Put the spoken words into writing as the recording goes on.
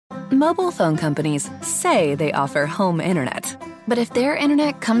Mobile phone companies say they offer home internet. But if their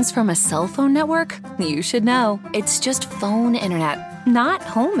internet comes from a cell phone network, you should know. It's just phone internet, not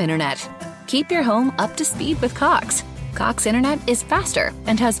home internet. Keep your home up to speed with Cox. Cox internet is faster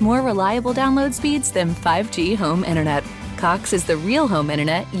and has more reliable download speeds than 5G home internet. Cox is the real home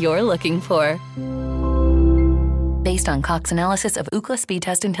internet you're looking for. Based on Cox analysis of Ookla speed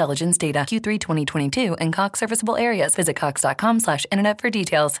test intelligence data Q3 2022 and Cox serviceable areas, visit cox.com/internet for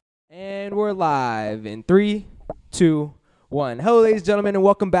details. And we're live in 3, 2, 1. Hello, ladies and gentlemen, and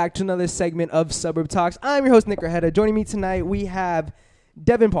welcome back to another segment of Suburb Talks. I'm your host, Nick Rajeda. Joining me tonight, we have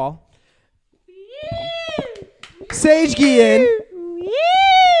Devin Paul, Sage Guillen,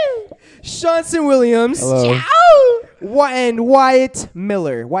 Shanson Williams, Hello. And Wyatt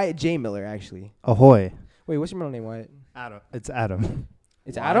Miller. Wyatt J. Miller, actually. Ahoy. Wait, what's your middle name, Wyatt? Adam. It's Adam.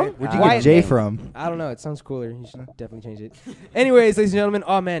 It's Adam? Where'd you Wyatt get J name. from? I don't know. It sounds cooler. You should definitely change it. Anyways, ladies and gentlemen.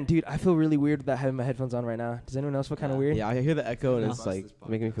 Oh, man, dude, I feel really weird without having my headphones on right now. Does anyone else feel kind of weird? Yeah, I hear the echo and it's like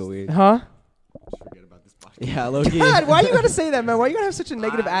making me feel weird. Huh? Yeah, low-key. God, why you gotta say that, man? Why you gotta have such a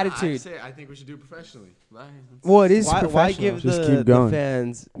negative attitude? I think we should do it professionally. Well, it is Why professional. give Just the, keep the going.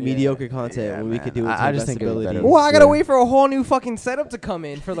 fans mediocre content when we could do it to I just think it would be better. Well, I gotta Yeah. wait for a whole new fucking setup to come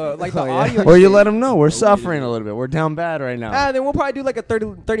in for the the audio. Or you shit. let them know we're suffering a little bit. We're down bad right now. Then we'll probably do like a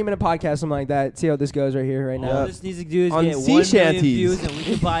 30-minute podcast, something like that. See how this goes right here, right All now. this needs to do is On get sea 1 million shanties. views and we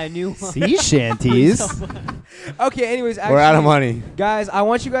can buy a new one. Sea shanties. Okay, anyways, actually, We're out of money. guys. I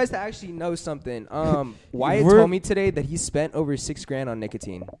want you guys to actually know something. Wyatt We're- told me today that he spent over $6,000 on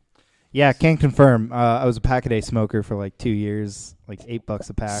nicotine. Yeah, can confirm. I was a pack-a-day smoker for like 2 years, like $8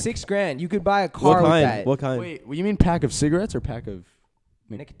 a pack. $6,000. You could buy a What car with kind? that. What kind? Wait, you mean pack of cigarettes or pack of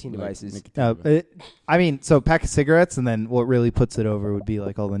Nicotine devices. nicotine devices? So pack of cigarettes, and then what really puts it over would be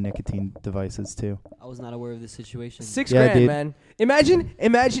like all the nicotine devices too. I was not aware of this situation. $6,000, dude. man.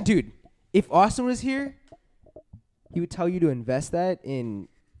 Imagine, dude. If Austin was here, he would tell you to invest that in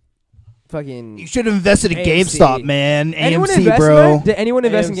fucking. You should have invested in AMC. GameStop, man. Anyone AMC, invest bro. in that? Did anyone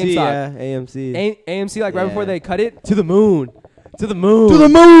invest in AMC, GameStop? yeah, AMC. AMC, like right Yeah. before they cut it. To the moon. To the moon. To the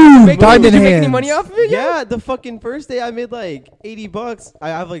moon. Did Diamond you make any hands. money off of it? Yeah, the fucking first day I made like $80. I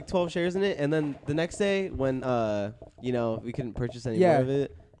have like 12 shares in it, and then the next day when we couldn't purchase any Yeah. more of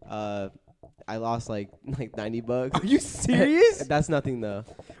it, I lost like $90. Are you serious? That's nothing though.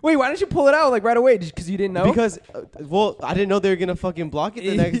 Wait, why didn't you pull it out like right away? Just because you didn't know? Because I didn't know they were gonna fucking block it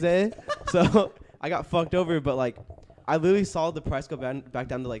the next day, so I got fucked over. But like, I literally saw the price go back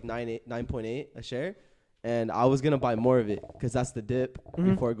down to like 9.8 a share, and I was gonna buy more of it because that's the dip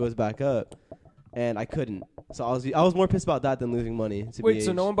before it goes back up, and I couldn't. So I was more pissed about that than losing money. Wait,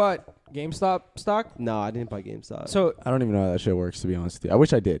 so no one bought GameStop stock? No, I didn't buy GameStop. So I don't even know how that shit works, to be honest with you. I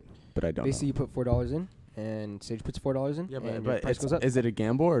wish I did, but I don't. basically, you put $4 in, and Sage puts $4 in, Yeah, and but your price goes up. is it a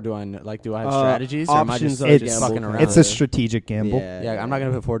gamble, or do I have Uh, strategies, or am I options just, are It's- just gamble. fucking around? It's a strategic gamble. Yeah, I'm not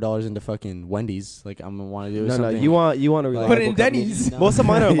gonna put $4 into fucking Wendy's. Like I'm gonna want to do No, something. you want a Put it in reliable company. Denny's. No. Most of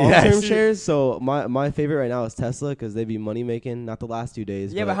mine are long-term Yes. shares, so my favorite right now is Tesla because they be money making. Not the last 2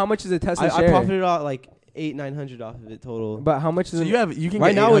 days. Yeah, but how much is a Tesla I share? profited out like $800-900 off of it total. But how much is So it? you can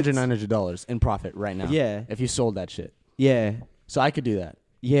Right get now it's- $800-900 in profit right now. Yeah, If you sold that shit, yeah, so I could do that.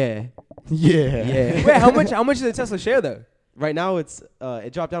 yeah, Yeah. yeah. Wait, how much is a Tesla share though? Right now it's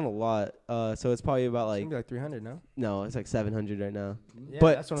it dropped down a lot. So it's probably about It's like gonna be like 300 now. no, it's like 700 right now. Yeah,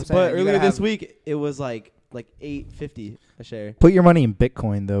 but that's what I'm saying. but You earlier gotta this have- week it was like 850 a share. Put your money in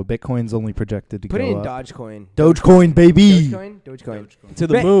Bitcoin though. Bitcoin's only projected to Put go it in up. Dogecoin. Dogecoin, baby. Dogecoin. To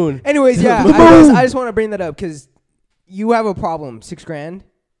the But- moon. Anyways, yeah, The I just want to bring that up because you have a problem. $6,000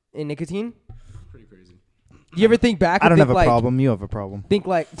 in nicotine. Pretty crazy. You ever think back? I don't and have think a like, problem. You have a problem. Think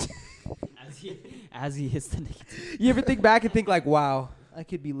like, As he hits the nicotine. you ever think back and think like, wow, I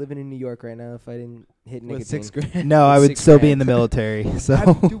could be living in New York right now if I didn't hit With nicotine. $6,000. No, I would $6,000. still be in the military.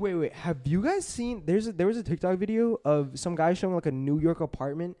 So Wait. Have you guys seen? There was a TikTok video of some guy showing like a New York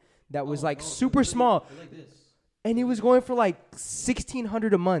apartment that was like super small, and he was going for like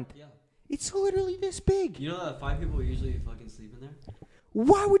 $1,600 a month. Yeah. It's literally this big. You know that 5 people usually fucking sleep in there?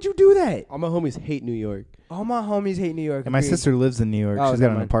 Why would you do that? All my homies hate New York. All my homies hate New York. and my agreed. sister lives in New York. Oh, She's got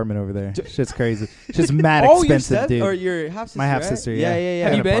never an mind. apartment over there. Shit's crazy. She's mad Oh, your expensive, dude. or your half sister. My half right? sister, Yeah, yeah. yeah, yeah.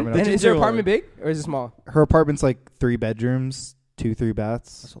 Have you an been? apartment And over is your there. apartment big or is it small? Her apartment's like 3 bedrooms, 2-3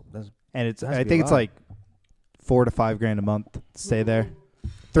 baths, and it's That's I a think it's lot. like $4 to $5 grand a month to stay there.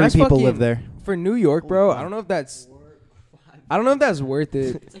 3 That's people fucking- live there. For New York, bro. I don't know if that's worth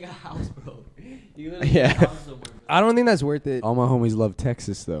it. It's like a house, bro. You Yeah. a house somewhere. I don't think that's worth it. All my homies love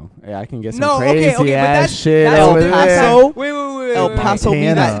Texas, though. Yeah, I can get some No, crazy okay, but ass that's shit that's over El there. Paso. Wait. El wait. Paso me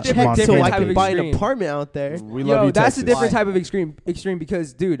Montana. that check so Montana. I can buy an Extreme. apartment out there. We Yo, love you, that's a Texas. different type of extreme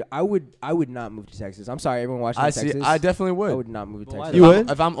because, dude, I would not move to Texas. I'm sorry, everyone watching I in see. Texas. I definitely I would. would not move to But why Texas. You If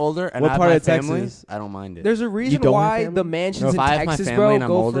would? If I'm older and What I have part my of family, Texas? I don't mind it. There's a reason don't have why family? the No, mansions if in I have my Texas, family bro, and I'm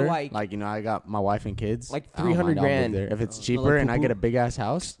go older, for like I got my wife and kids, like I don't mind, 300 I'll live grand. there. If it's No, cheaper like and I poo-poo. get a big ass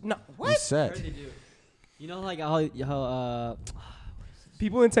house, no I'm what set. You know, like how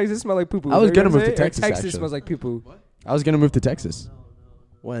people in Texas smell like poo poo. I was gonna move to Texas, Texas actually. smells like poo poo. I was gonna move to Texas.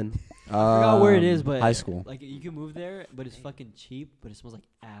 When? I forgot where it is, but high school, like you can move there, but it's fucking cheap, but it smells like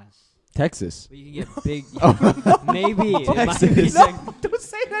ass. Texas. But you can get big. Maybe. It might be Texas. like- Don't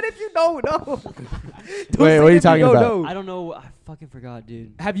say that if you don't know. Don't Wait, say what are that you if talking don't about? know. I don't know. I fucking forgot,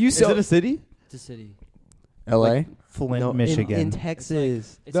 dude. Have you Is seen it a city? It's a city. L.A. Flint, No, Michigan. In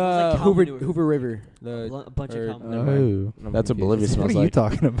Texas. It the smells like cow Hoover manure. Hoover River? A bunch or- of cow never manure. mind. Oh, I'm that's what confused. Bolivia what smells are you like.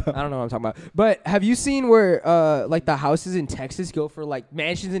 talking about? I don't know what I'm talking about. But have you seen where like the houses in Texas go for like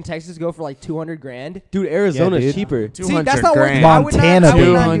mansions in Texas go for like 200 grand? Dude, Arizona's dude. cheaper. 200 that's not grand. worth I would not- Montana, I would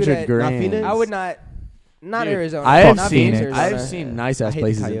dude. not do 200 that. grand. Not Phoenix? I would not Dude, Arizona. I have not seen Phoenix, I Arizona. have seen nice I ass hate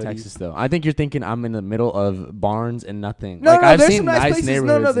places in coyotes. Texas though. I think you're thinking I'm in the middle of barns and nothing. No, like no, I've there's seen some nice places. No,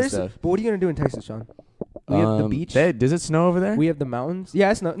 neighborhoods no, and there's. stuff. But what are you gonna do in Texas, Sean? We have the beach. Does it snow over there? We have the mountains.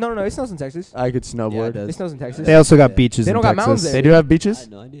 Yeah, it snows. No, it snows in Texas. I could Yeah, it snowboard. does. It snows in Texas. They also got Yeah. beaches They in don't got mountains Texas. there. They do have I beaches. had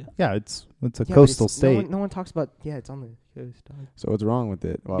no idea. Yeah, it's a Yeah, but coastal it's- state. No one talks about. Yeah, it's on the coast. dog. So what's wrong with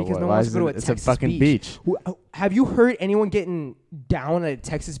it? Why, Because no one why wants is to go it? to a It's Texas a fucking beach. Have you heard anyone getting down at a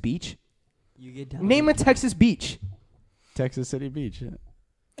Texas beach? You get down. Name a Texas beach. Texas City Beach.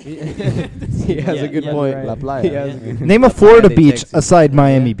 He has Yeah, a good yeah, point. right. La Playa. He has a Yeah. good Name a Florida Friday, beach Texas. aside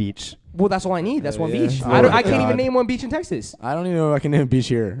Miami Yeah. Beach. Well, that's all I need. That's one Yeah. beach. Oh I can't God. even name one beach in Texas. I don't even know if I can name a beach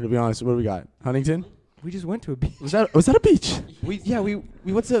here. To be honest, what do we got? Huntington. We just went to a beach. Was that a beach? We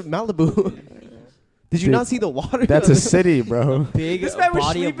went to Malibu. Did you Dude, not see the water? That's a city, bro. Big This man was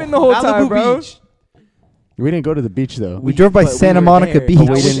body of sleeping the whole time, Malibu bro. Beach. We didn't go to the beach though. We drove by but we Santa were Monica there. Beach. But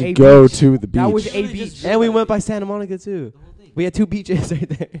That we was didn't a go beach. to the beach. That was a Literally beach. just And we went by Santa Monica too. The whole thing. We had 2 beaches right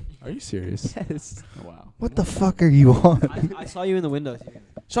there. Are you serious? Yes. Wow. What the fuck are you on? I saw you in the window. Too.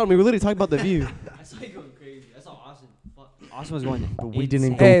 Sean, we were literally talking about the view. I saw you going crazy. I saw Austin. Austin was going. But we insane.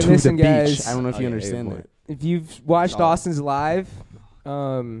 didn't go Hey, to listen, the beach. guys. I don't know if you Okay, understand good that. If you've watched Oh. Austin's live,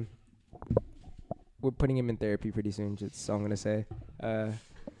 we're putting him in therapy pretty soon. Just all I'm gonna say.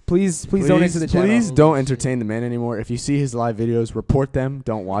 Please donate to the channel. Please don't entertain the man anymore. If you see his live videos, report them.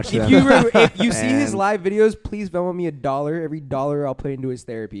 Don't watch If them. you see his And- live videos, please Venmo me $1. Every dollar I'll put into his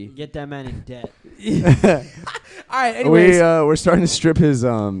therapy. Get that man in debt. All right. Anyways, we're starting to strip his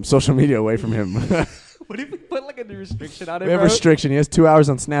social media away from him. what if we put like a restriction on it, We have bro? restriction. He has 2 hours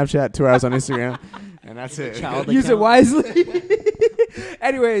on Snapchat, 2 hours on Instagram, and that's it. Child Use it account. wisely.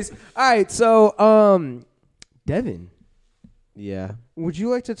 Anyways, all right. So, Devin, Yeah. would you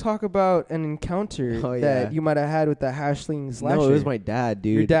like to talk about an encounter Oh, yeah. that you might have had with the hash-slinging slasher? No, it was my dad,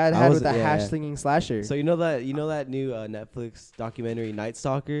 dude. Your dad I had was- with the yeah. hash-slinging slasher. So you know that new Netflix documentary Night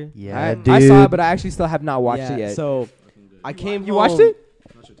Stalker? Yeah, I saw it, but I actually still have not watched Yeah, it yet. So I came. You home, watched it?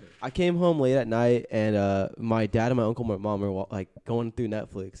 I came home late at night, and my dad and my uncle, my mom were like going through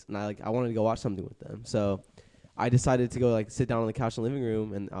Netflix, and I wanted to go watch something with them. So I decided to go like sit down on the couch in the living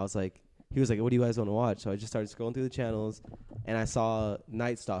room, and I was like, he was like, "What do you guys want to watch?" So I just started scrolling through the channels, and I saw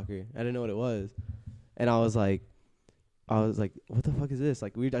Night Stalker. I didn't know what it was, and I was like, "What the fuck is this?"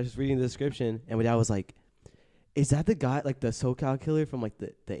 Like I was just reading the description, and my dad was like, "Is that the guy like the SoCal killer from like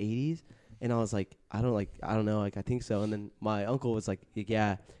the 80s?" And I was like, I don't know, like I think so. And then my uncle was like,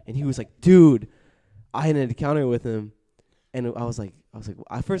 yeah, and he was like, dude, I had an encounter with him, and I was like,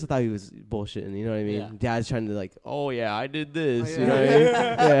 at first I thought he was bullshitting, you know what I mean? Yeah. Dad's trying to like, oh yeah, I did this, Oh, you know what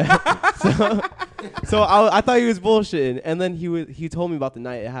I mean? Yeah. So I thought he was bullshitting, and then he told me about the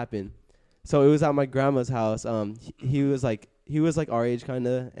night it happened. So it was at my grandma's house. He was like our age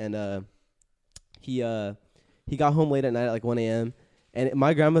kinda, and he got home late at night at like 1 a.m. And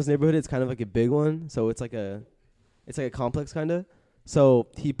my grandma's neighborhood is kind of like a big one, so it's like a complex kind of. So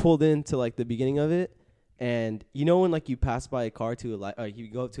he pulled into like the beginning of it, and you know when like you pass by a car to a light, or you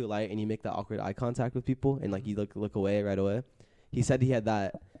go up to a light and you make that awkward eye contact with people, and like you look away right away. He said he had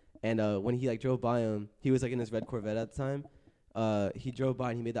that, and when he like drove by him, he was like in his red Corvette at the time. He drove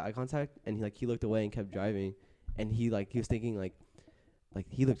by and he made that eye contact, and he looked away and kept driving, and he was thinking like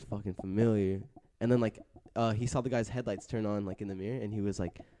he looked fucking familiar, and then he saw the guy's headlights turn on like in the mirror, and he was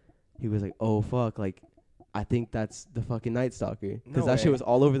like, oh fuck, like I think that's the fucking Night Stalker, because No that way. shit was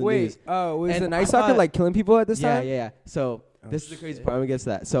all over the news. Was And the I Night Stalker thought- like killing people at this time? Yeah. So Oh, this is the crazy shit. part. I'm gonna get to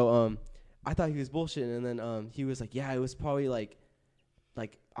that. So I thought he was bullshitting, and then he was like, yeah, it was probably like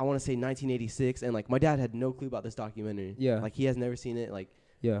like I want to say 1986, and like my dad had no clue about this documentary. Yeah. Like he has never seen it. Like,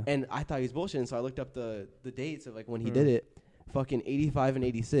 Yeah. and I thought he was bullshitting, so I looked up the dates of like when he did it, fucking 85 and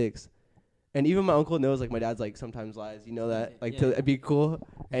 86. And even my uncle knows, like, my dad's, like, sometimes lies. You know that? Like, Yeah. to be cool.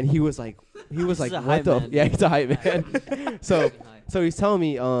 And he was like, He's like, a what hype the? man. Yeah, he's a hype man. so he's telling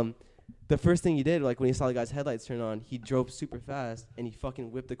me, the first thing he did, like, when he saw the guy's headlights turn on, he drove super fast, and he fucking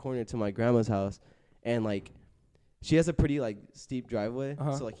whipped the corner to my grandma's house. And, like, she has a pretty, like, steep driveway.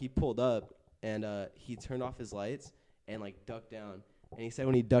 Uh-huh. So, like, he pulled up, and he turned off his lights and, like, ducked down. And he said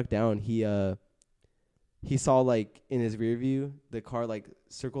when he ducked down, he saw, like, in his rear view, the car, like,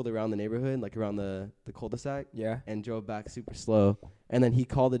 circled around the neighborhood, like, around the cul-de-sac, Yeah. and drove back super slow. And then he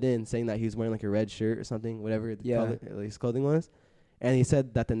called it in, saying that he was wearing, like, a red shirt or something, whatever the color, his clothing was. And he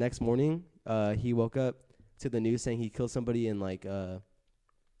said that the next morning, he woke up to the news saying he killed somebody in, like,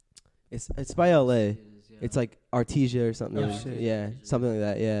 it's by L.A. It's, like, Artesia or something. Oh, shit. Yeah, something like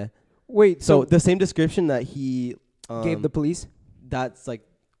that, yeah. Wait, So so the same description that he gave the police? that's, like,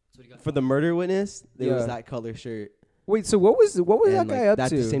 for the murder witness, there was Yeah. that color shirt. Wait, so what was that And, guy like, up that's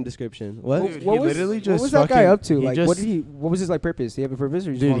to? the same description. What? Dude, what he was, literally what just was that guy fucking- up to? he Like, just- what was his like purpose? Did he have a purpose?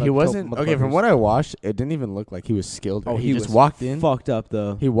 Or he just Dude, wanna, he like, kill wasn't okay. From motherfuckers? what I watched, it didn't even look like he was skilled. Oh, he just was walked in. fucked up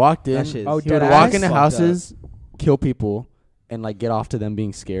though. He walked in. That shit. Oh, He would dead walk ass? into Fucked houses, kill people, and like get off to them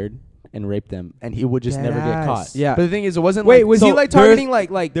being scared and rape them, and he would just Dead never get ass. caught. Yeah. But the thing is, it wasn't. Wait, like, was so he like there's- targeting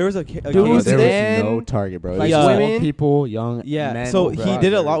like? There was a Dudes no, case. there was and, no target, bro. It like, was all women? people, young. Yeah. men, So he bro.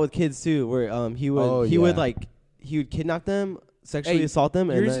 did a lot with kids too, where he would Oh, he would yeah. like he would kidnap them, sexually Hey, assault them,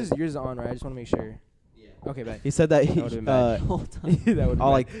 and yours then is on, right? I just want to make sure. Yeah. Okay, bye. he said that That would've been bad. Whole time. That would've been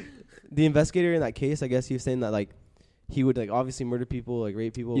like the investigator in that case, I guess he was saying that like he would like obviously murder people, like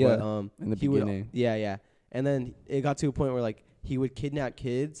rape people, Yeah. but In the he would beginning. yeah, and then it got to a point where like he would kidnap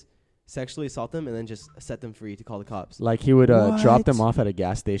kids, sexually assault them, and then just set them free to call the cops. Like he would drop What? them off at a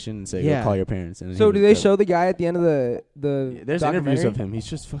gas station and say, Yeah. "Go call your parents." And So he do would they go. show the guy at the end of the Yeah, there's interviews documentary? of him. He's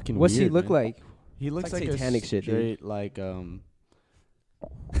just fucking. What's he weird, look man. like? He looks like like satanic a shit, dude. straight, like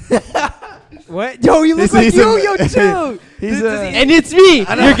What? Yo, you look He's- like he's you, a- yo, chill. he's And it's me. You're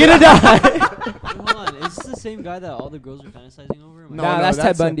gonna die. Hold on, is this the same guy that all the girls are fantasizing over? Am I- No, Nah, that's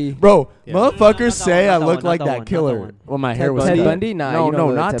Ted a- Bundy. Bro, Yeah. motherfuckers No, not that say one, I not look that like one, not that that killer. one. Well, my Ted hair was Bundy? Ted cut. Bundy? Nah, no, you don't no,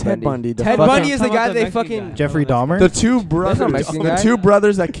 know not Ted Ted Bundy. Bundy. The Ted fucking- Bundy is the Talking guy about they the Mexican fucking. guy. Jeffrey No, Dahmer? The two brothers, Mexican the guy? two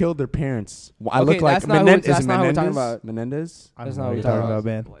brothers that killed their parents. I Okay, look like that's not who- Menendez. that's Is it not who we're talking Menendez? about. Menendez. I That's don't not know what what you're you're talking talking about. about,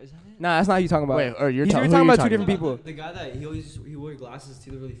 man. What is that it? Nah, that's not who you're talking about. Wait, or you're He's talking talking who about you two different people. The guy that he wore glasses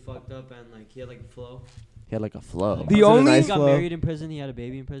too, really fucked up, and like he had like a flow. He had like a flow. The Was it a only- nice He got flow? married in prison. He had a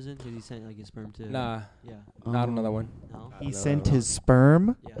baby in prison because he sent like his sperm to. Nah, Yeah. I don't know that one. No. He sent his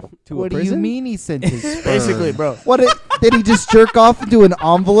sperm? Yeah. To What a do you prison? mean he sent his sperm? Basically, bro. What did he just jerk off into an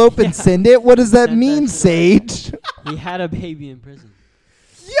envelope and send it? What does that Sent mean, that to- Sage? He had a baby in prison.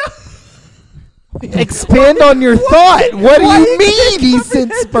 Expand on your thought. What do you mean he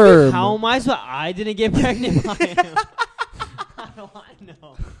sent sperm? How am I supposed? I didn't get pregnant by him. How do I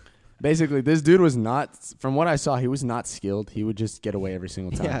know? Basically, this dude was not. From what I saw, he was not skilled. He would just get away every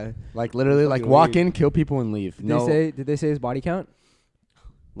single time. Yeah. Like literally, like Fucking walk weird. in, kill people, and leave. Did No. they say his body count?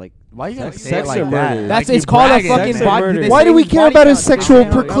 Like Why you gotta Sex- say sex it like or that? murder? That's Like it's you called a bragging. fucking Sex or body. murder? Did they Why say do we his care body about his count? sexual How many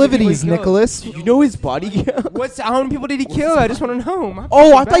people proclivities, he killed? Nicholas? you know his body count? What's how many people did he kill? I just want to know. My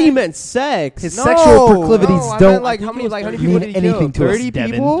Oh, I fucking thought you bad. meant sex. His No, sexual proclivities no, I don't meant, like how many I think people mean did he kill? anything to us, 30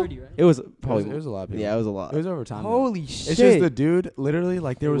 Devin. people? 30, right? It was It probably was a lot. Of people. Yeah, it was a lot. It was over time. though. Holy shit! It's just the dude. Literally,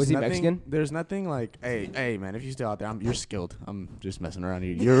 like there was Was he nothing. Mexican? There's nothing like, hey, man, if you're still out there, you're skilled. I'm just messing around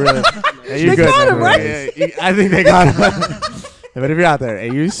here. You're really, hey, you're They good, got man. him, right? Yeah, I think they got him. But if you're out there,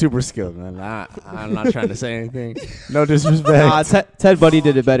 hey, you're super skilled, man. I'm not trying to say anything. No disrespect. Ted Bundy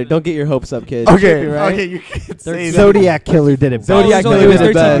did it better. Don't get your hopes up, kid. Okay, right? okay, you can say that. Zodiac Killer did it. Zodiac Oh, Killer was the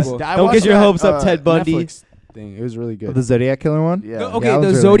 13 best. people. I Don't watched get your that, hopes up, Ted Bundy. Netflix thing. It was really good. The Zodiac Killer one? Yeah. Okay, that was the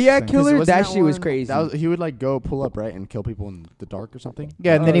really Zodiac interesting. Killer. Wasn't That shit was one- crazy. That was, he would like go pull up right and kill people in the dark or something.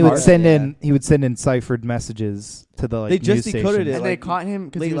 Yeah, and then Oh, he would hard. send Yeah. in ciphered messages to the They just news decoded stations. it, And they caught him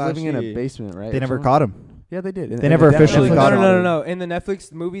because late he was last living in a year. basement, right? They or never something? caught him. Yeah, they did. They never officially No, caught him. no. In the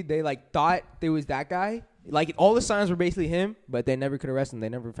Netflix movie, they like thought it was that guy. Like all the signs were basically him, but they never could arrest him. They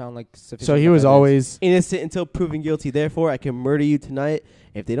never found like sufficient. So he was evidence. always. Innocent until proven guilty. Therefore, I can murder you tonight.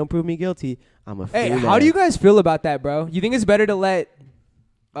 If they don't prove me guilty, I'm a free Hey, man. how do you guys feel about that, bro? You think it's better to let,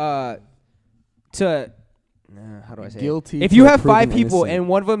 how do I say? it? Guilty If you till have five proven people innocent. and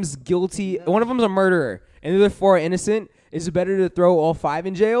one of them's guilty, one of them's a murderer, and the other four are innocent, is it better to throw all five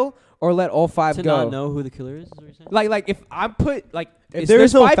in jail or let all five To go? not know who the killer is what you're saying? Like if I put like If it's- there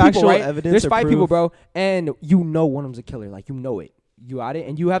there's is no five factual people, right? evidence There's or five people, proof- bro, and you know one of them's a killer. Like you know it, you got it,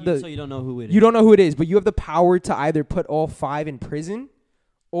 and you have So the you don't know who it is. you don't know who it is, but you have the power to either put all five in prison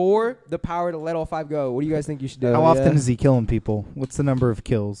or the power to let all 5 go? What do you guys think you should do? How often is he killing people? What's the number of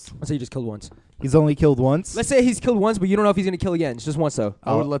kills? Let's say you just killed once. He's only killed once. Let's say he's killed once, but you don't know if he's gonna kill again. It's just once though.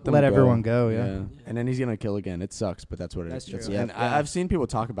 I would let them let everyone go. Yeah. And then he's gonna kill again. It sucks, but that's what it That's is. true. And Yeah. I've seen people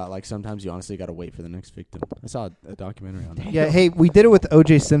talk about like sometimes you honestly gotta wait for the next victim. I saw a documentary on that. Yeah. Hey, we did it with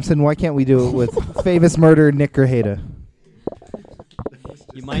O.J. Simpson. Why can't we do it with famous murderer Nick Grajeda?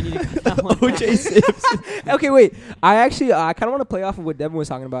 You might need to cut that one. O.J. Simpson. Okay, wait. I kind of want to play off of what Devin was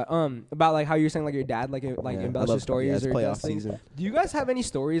talking about. About like how you're saying like your dad like Yeah, I embellishes love- stories yeah, it's or playoff does things. season. Do you guys have any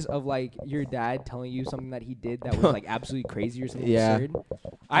stories of like your dad telling you something that he did that was like absolutely crazy or something Yeah. absurd?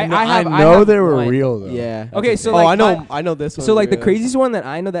 I have know they were one. real though. Yeah. Okay, so oh, like I know this one. So like the yeah. craziest one that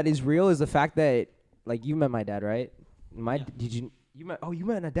I know that is real is the fact that like you met my dad, right? Did you met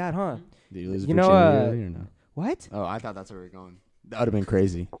my dad, huh? Did you lose You know, virginity early or no? What? Oh, I thought that's where we were going. That would have been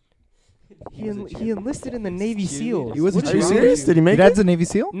crazy. He enlisted in the Navy SEALs. He was a What is Are you wrong serious? with Did he Your make dad's it? a Navy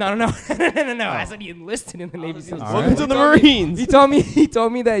SEAL? No. No. I said he enlisted in the Navy SEALs. All Welcome right. to the Marines. He told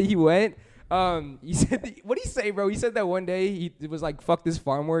me that he went. He said, what did he say, bro? He said that one day he was like, "Fuck this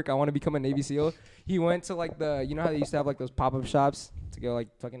farm work. I want to become a Navy SEAL." He went to like you know how they used to have like those pop-up shops to go like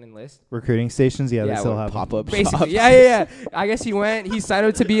fucking enlist. Recruiting stations? Yeah, they still have them. Pop-up Basically, shops. yeah. I guess he went. He signed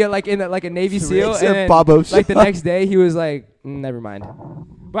up to be like a Navy SEAL, and then, Pop-up like the shop. next day he was like, "Never mind."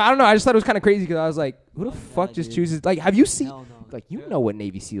 But I don't know. I just thought it was kind of crazy because I was like, "Who the fuck Yeah, just dude. chooses?" Like, have you seen? Hell no. Like, you know what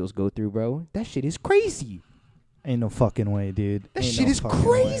Navy SEAls go through, bro? That shit is crazy. Ain't no fucking way, dude. That Ain't shit no is fucking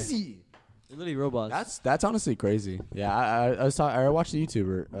way. crazy. They're literally robots. That's honestly crazy. Yeah, I watched a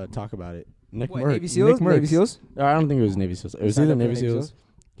YouTuber talk about it. Nick What, Merckx. Navy SEAls? Nick Merckx. Navy SEAls? No, I don't think it was Navy SEAls. It was Signed either up for Navy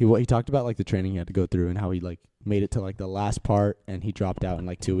SEAls. He talked about like the training he had to go through and how he like made it to like the last part and he dropped out in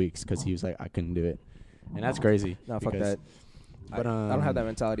like 2 weeks because he was like I couldn't do it, and that's crazy. No, fuck because- that. But I don't have that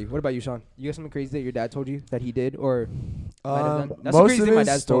mentality. What about you, Sean? You got something crazy that your dad told you that he did or might have done? That's the Most crazy of thing my his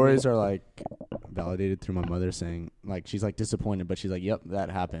dad's told me. stories are like validated through my mother saying like she's like disappointed, but she's like, "Yep, that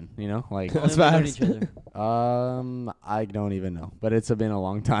happened." You know, like How long have they known each other? I don't even know, but it's been a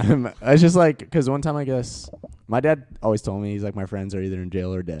long time. It's just like because one time I guess my dad always told me he's like my friends are either in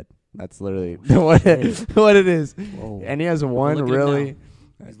jail or dead. That's literally what it is. Whoa. And he has one Look at him really.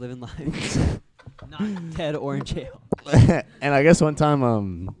 He's living life. Not dead or in jail. And I guess one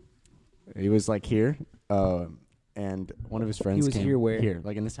time he was like here and one of his friends was came here where? here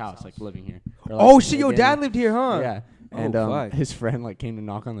like in this house like living here. Or, like, Oh shit, your again- dad lived here, huh? Yeah. Oh, And fuck. his friend like came to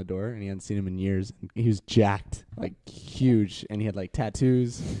knock on the door and he hadn't seen him in years. He was jacked, like huge, and he had like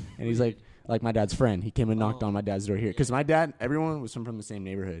tattoos. And he's like my dad's friend. He came and knocked on my dad's door here because my dad, everyone was from the same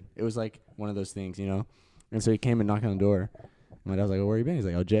neighborhood. It was like one of those things, you know. And so he came and knocked on the door. And my dad was like, "Oh, where you been?" He's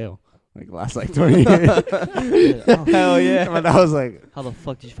like, "Oh, jail." Like the last like 20 years. Hell yeah. And my dad was like, How the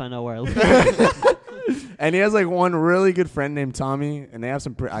fuck did you find out where I live? and he has like one really good friend named Tommy, and they have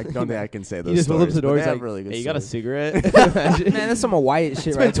some. I don't think I can say those. He just stories, opens the but door. they He's have like, really good "Hey, you got a stories. cigarette?" Man, that's some Wyatt shit.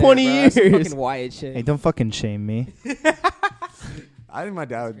 It's right been 20 there, bro. That's some years. fucking Wyatt shit. Hey, don't fucking shame me. I think my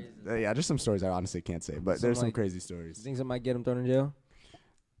dad. Yeah, just some stories I honestly can't say, but Some, there's some like, crazy stories. Things that might get him thrown in jail.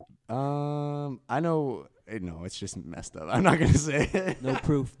 I know. No, it's just messed up. I'm not gonna say it. No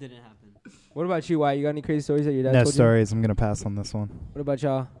proof. Didn't happen. What about you, Wyatt? You got any crazy stories that your dad No told stories. I'm gonna pass on this one. you? What about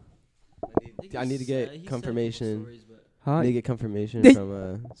y'all? I need to get confirmation. Huh? I need to get confirmation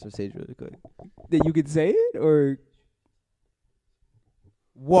from Sir Sage really quick. That you could say it or?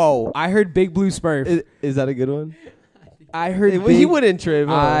 Whoa! I heard Big Blue Smurf. Is that a good one? I heard. He Big, wouldn't trip.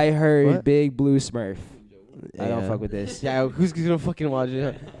 Huh? I heard What? Big Blue Smurf. I don't Yeah. fuck with this. Yeah, who's gonna fucking watch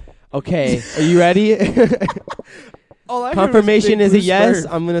it? Okay, are you ready? Confirmation is a yes.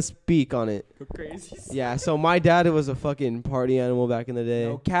 I'm gonna speak on it. Crazy. Yeah. So my dad was a fucking party animal back in the day.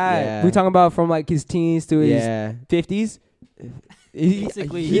 No cat. Yeah. We talking about from like his teens to his Yeah. 50s. He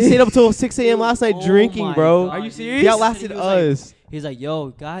Basically- stayed up till 6 a.m. last night Oh drinking, my bro. God, Are you dude. serious? He outlasted He was like- us. He's like, yo,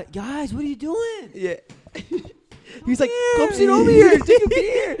 guys, what are you doing? Yeah. He's like, come sit over here, take a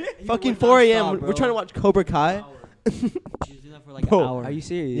beer. He Fucking would 4 not a.m. stop, We're bro. trying to watch Cobra Kai. He was doing that for like an Bro, hour. Are you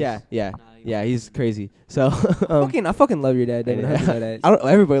serious? Yeah. Nah, Yeah, he's crazy. So I fucking love your dad, David. How do you know that? I don't.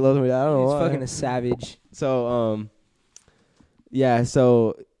 Everybody loves my dad. I don't know He's why. fucking a savage. So yeah.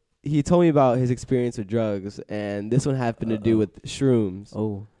 So he told me about his experience with drugs, and this one happened to do with shrooms.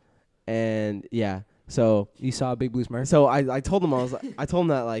 Oh, And yeah. So you saw Big Blue Smurf? I told him I told him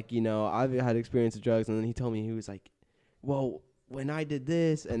that like I've had experience with drugs, and then he told me he was like, well, when I did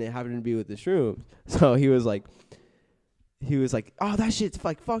this, and it happened to be with the shrooms. So he was like, oh, that shit's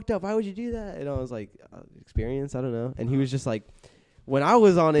like fucked up. Why would you do that? And I was like, experience, I don't know. And he was just like, when I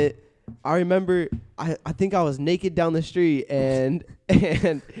was on it, I remember I think I was naked down the street, and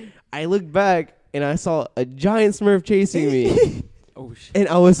I looked back and I saw a giant Smurf chasing me. Oh shit. And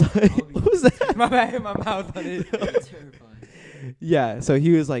I was like, what was that? My bad, hit my mouth on it. Terrifying. Yeah, so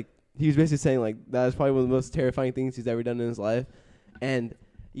he was basically saying like that is probably one of the most terrifying things he's ever done in his life. And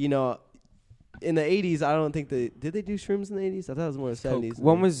you know, in the 80s, I don't think did they do shrooms in the 80s? I thought it was more the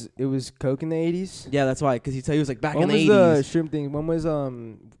 70s. It was coke in the 80s? Yeah, that's why, because he was like back When in the was 80s. the shroom thing? When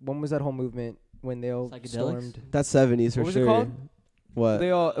was that whole movement when they all Psychedelics? stormed? That's 70s for What was sure. it called? What?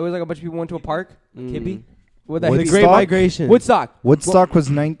 It was like a bunch of people went to a park. Mm. Hippie. What The hippie Great song? Migration. Woodstock. Woodstock was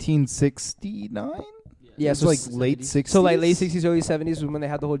 1969. Yeah, It's so like late 60s. So like late 60s, early 70s was when they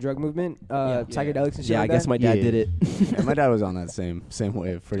had the whole drug movement, psychedelics and shit Yeah, like I guess that. my dad Yeah. did it. Yeah, my dad was on that same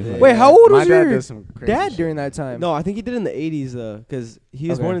wave pretty much. Wait, how old My was dad your does some crazy dad shit. during that time? No, I think he did it in the 80s though, because he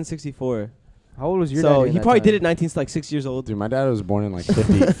was Okay. born in 64. How old was your dad? So during he that probably time? did it 6 years old. Dude, my dad was born in like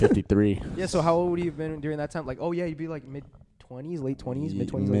 53. Yeah, so how old would you have been during that time? Like, oh yeah, you'd be like mid-20s, late 20s,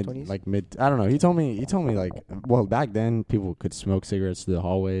 mid-20s, late 20s? Like mid. I don't know. He told me like, well, back then people could smoke cigarettes through the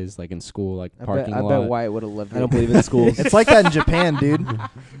hallways, like in school, like parking I lot. bet Wyatt would have loved it. I don't believe in schools. It's like that in Japan, dude.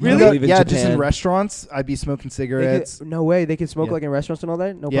 Really? You know, Believe in yeah, just in Japan. restaurants, I'd be smoking cigarettes. No way, they could smoke Yeah. like in restaurants and all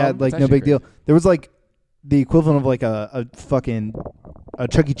that. No Yeah, problem. like That's no actually big deal. There was like the equivalent of like a fucking a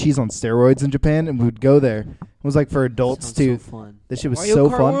Chuck E. Cheese on steroids in Japan, and we would go there. It was like for adults Sounds too. So fun. This shit was Mario so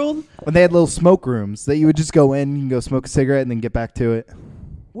Kart fun. World? When they had little smoke rooms that you would just go in, you can go smoke a cigarette and then get back to it.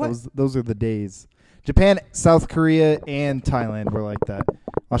 What? Those are the days. Japan, South Korea, and Thailand were like that.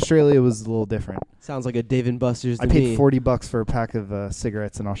 Australia was a little different. Sounds like a Dave and Buster's to I paid me. $40 for a pack of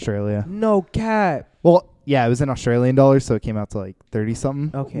cigarettes in Australia. No cap. Well, yeah, it was in Australian dollars, so it came out to like 30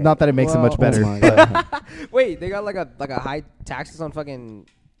 something. Okay. Not that it makes it much Well- better. Oh my but God. Wait, they got like a high taxes on fucking.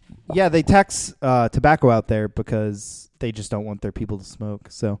 yeah, they tax tobacco out there because they just don't want their people to smoke.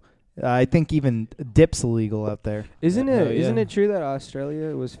 So I think even dip's illegal out there. Isn't Hell it? yeah. Isn't it true that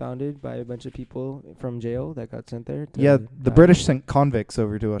Australia was founded by a bunch of people from jail that got sent there? Yeah, the British sent convicts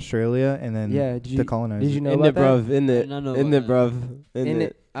over to Australia and then Yeah, to colonize. did you know In about it, that? bruv. In I it. did not know In it, about bruv. In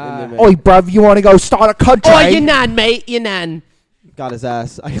it, man. Oi, bruv, you want to go start a country? Oh, you nan, mate. You nan. Got his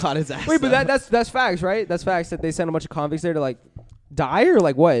ass. I got his ass. Wait, but that's facts, right? That's facts that they sent a bunch of convicts there to like die or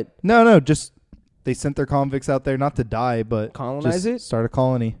like what? No, just they sent their convicts out there not to die, but Colonize just it? start a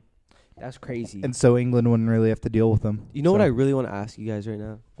colony. That's crazy. And so England wouldn't really have to deal with them. You know what So- I really want to ask you guys right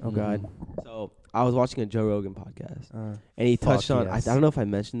now? Oh God. So I was watching a Joe Rogan podcast, Uh, and he Fuck touched on. yes. I don't know if I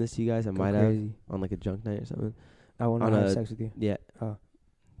mentioned this to you guys. I go might have crazy. on like a junk night or something. I want to On have a- sex with you. Yeah.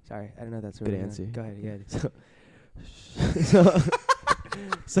 Sorry, I don't know. That's Good answer. Go ahead.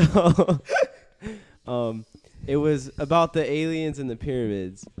 So, it was about the aliens and the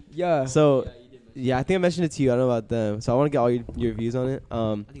pyramids. Yeah. So, yeah, I think I mentioned it to you. I don't know about them. So I want to get all your views on it.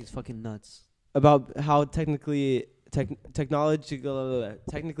 I think it's fucking nuts. About how technically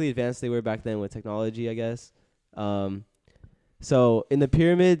advanced they were back then with technology, I guess. So in the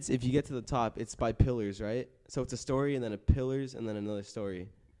pyramids, if you get to the top, it's by pillars, right? So it's a story and then a pillars and then another story.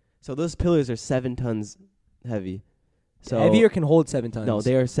 So those pillars are 7 tons heavy. So heavier can hold 7 tons. No,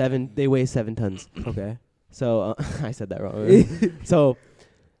 they are 7. They weigh 7 tons. okay. So I said that wrong. So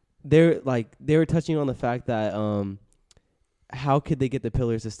they were touching on the fact that how could they get the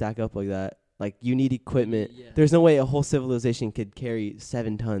pillars to stack up like that? Like you need equipment. Yeah. There's no way a whole civilization could carry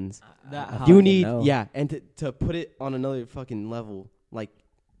 7 tons. That You fucking need know. and to put it on another fucking level. Like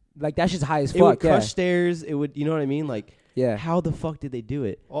Like that's just high as it would fuck. Yeah. crush stairs. It would, you know what I mean? Like Yeah. how the fuck did they do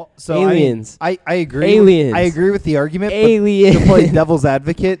it? Well, so Aliens. I agree. Aliens. I agree with the argument. Aliens. But to play devil's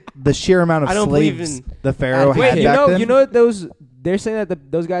advocate, the sheer amount of I don't believe slaves in the pharaoh advocate. had Wait, back then. you know those? They're saying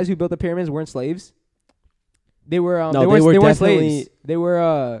that those guys who built the pyramids weren't slaves. They were. No, they they were weren't definitely- slaves. They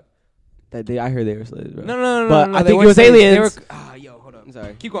were. I heard they were slaves, bro. No. But I they think it weren't was slaves. They aliens. were, yo, hold up. I'm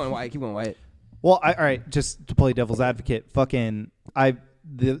sorry. Keep going, Wyatt. Keep going, Wyatt. Well, all right, just to play devil's advocate,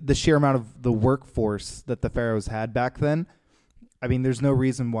 the sheer amount of the workforce that the pharaohs had back then. I mean, there's no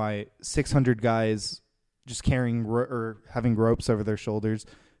reason why 600 guys just carrying or having ropes over their shoulders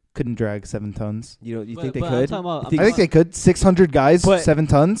couldn't drag 7 tons. You But- think they but I'm could? talking about- You I'm think I think they could. 600 guys, But- 7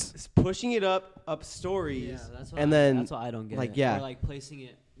 tons. pushing it up stories, Yeah, that's what and then that's what I don't get. like, it. yeah. Or like placing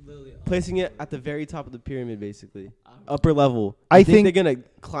it literally. placing it at the very top of the pyramid, basically upper level. I You think- they're gonna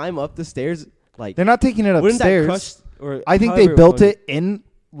climb up the stairs. Like, They're not taking it wouldn't that upstairs. crush? Or I think they however built would- it in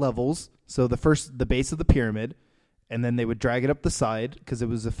levels. So the base of the pyramid, and then they would drag it up the side because it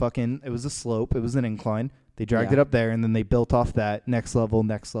was a slope, it was an incline. They dragged Yeah. it up there, and then they built off that next level,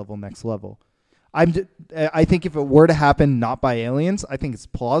 next level, next level. I think if it were to happen not by aliens, I think it's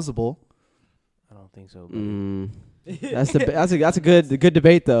plausible. I don't think so. Mm, That's a good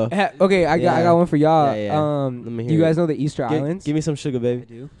debate though. Okay, I Yeah. got one for y'all. Yeah, yeah. Let me Do hear you guys it. know the Easter Islands? Give me some sugar, I baby.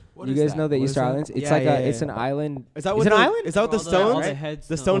 do. You guys know the Easter Islands? It's Yeah, like yeah, it's yeah. an island. Is that Is what it an the, island? Is that what the All stones? the heads.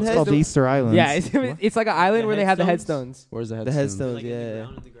 The It's Stoneheads? called Easter Islands. Yeah, it's like an island where they have the headstones? headstones. Where's the head? The headstones, yeah.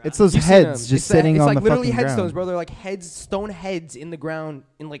 It's those You've seen heads them. just sitting it's on like the literally fucking headstones, ground. bro. They're like stone heads in the ground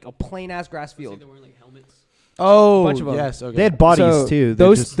in like a plain ass grass field. They're wearing like helmets. Oh, bunch of them. Yes. Okay. they had bodies So too. They're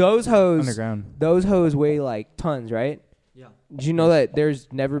Those just those hoes underground. those hoes weigh like tons, right? Yeah. Did you know that there's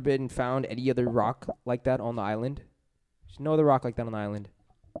never been found any other rock like that on the island? There's no other rock like that on the island.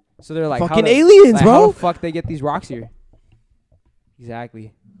 So they're like Fucking how aliens, like, bro. How the fuck they get these rocks here?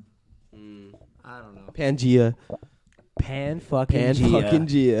 Exactly. I don't know. Pangea. Pan fucking Pan fucking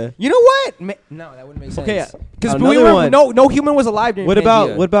Gia. You know what? No, that wouldn't make sense. Okay, because another one. no human was alive during What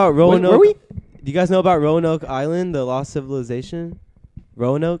Pangea. about Roanoke? Were we? Do you guys know about Roanoke Island, the lost civilization?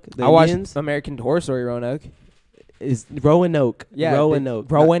 Roanoke, the I watched Indians? American Horror Story Roanoke. Is Roanoke. Yeah,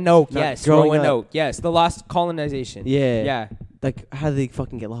 Roanoke. Roanoke, not yes. growing up. Roanoke, yes. The lost colonization. Yeah. Yeah. Like, how did they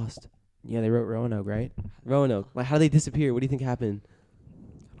fucking get lost? Yeah, they wrote Roanoke, right? Roanoke. Like, how did they disappear? What do you think happened?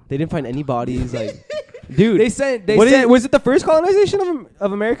 They didn't find any bodies. Like, dude. They sent. What is- Was it the first colonization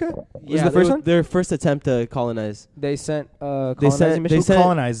of America? Was it the first one? Their first attempt to colonize. They sent They colonizing sent- mission. Who sent-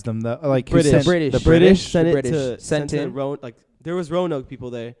 colonized them? The like who British. sent- British. The The British sent the it British to sent to in. like there was Roanoke people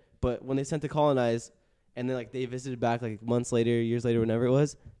there, but when they sent to colonize, and then like they visited back like months later, years later, whenever it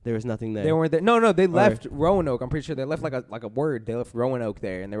was, there was nothing there. They weren't there. No, they left Roanoke. I'm pretty sure they left like a word. They left Roanoke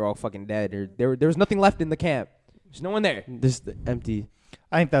there, and they were all fucking dead. Or there was nothing left in the camp. There's no one there. Just empty.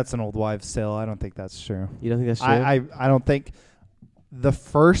 I think that's an old wives' tale. I don't think that's true. You don't think that's true? I don't think the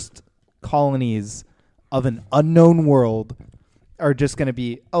first colonies of an unknown world are just going to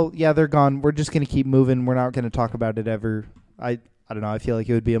be, oh yeah, they're gone. We're just going to keep moving. We're not going to talk about it ever. I don't know. I feel like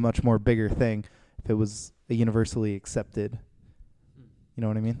it would be a much more bigger thing if it was a universally accepted. You know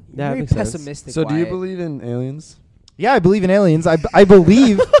what I mean? Yeah, that Very makes sense. pessimistic. So do you Wyatt. believe in aliens? Yeah, I believe in aliens. I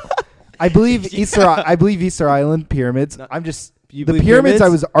believe I believe Easter Island pyramids. No, I'm just You the believe pyramids. I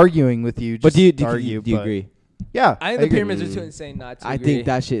was arguing with you. But Just do you to argue? do you but agree? Yeah, I think the agree. pyramids are too insane not to. I agree. think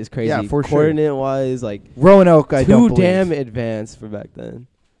that shit is crazy. Yeah, for sure. Coordinate wise, like Roanoke. I don't too believe. damn advanced for back then.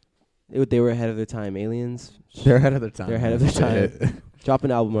 They were ahead of their time. Aliens They're ahead of their time. They're ahead of their time. Drop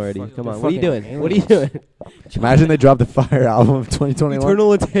an album already. Fuck, Come they're on. What are you fucking doing? What are you doing? Imagine they dropped the Fire album of 2021.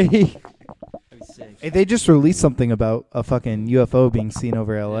 Eternal Take. That'd be sick. Hey, they just released something about a fucking UFO being seen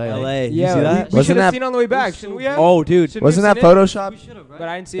over LA. LA. You Yeah, see that? we Wasn't should have that- seen on the way back, shouldn't we? Have? Oh, dude. Shouldn't we Wasn't have that seen it? Photoshop? We should have, right? But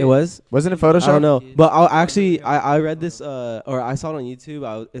I didn't see It was? Wasn't it Photoshop? I don't know. Yeah. But I read this, or I saw it on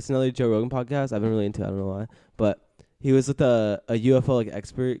YouTube. It's another Joe Rogan podcast. I've been really into it. I don't know why. But he was with a UFO like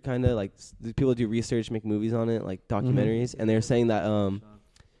expert, kind of like people do research, make movies on it, like documentaries. And they were saying that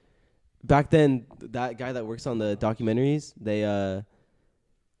back then, that guy that works on the documentaries,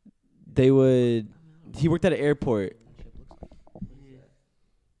 he worked at an airport.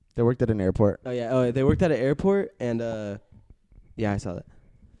 They worked at an airport. Oh yeah, they worked at an airport, and yeah, I saw that.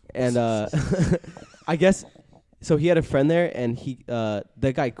 And I guess so. He had a friend there, and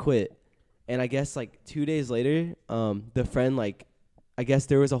that guy quit. And I guess like 2 days later, the friend I guess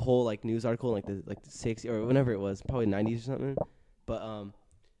there was a whole like news article in the 60s or whenever it was, probably 90s or something. But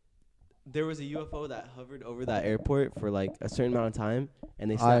there was a UFO that hovered over that airport for like a certain amount of time, and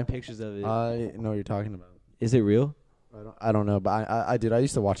they snapped pictures of it. I know what you're talking about. Is it real? I don't know, but I did. I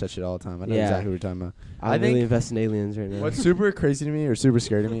used to watch that shit all the time. I know Yeah. exactly what you're talking about. I think- really invest in aliens right now. What's super crazy to me or super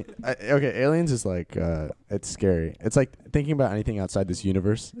scary to me? Okay, aliens is like it's scary. It's like thinking about anything outside this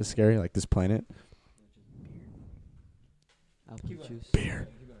universe is scary, like this planet. Apple juice. Beer.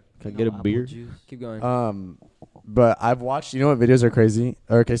 Can I get a Apple beer? juice. Keep going. But I've watched. You know what videos are crazy?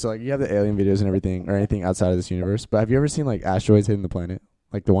 Okay, so like you have the alien videos and everything, or anything outside of this universe. But have you ever seen like asteroids hitting the planet,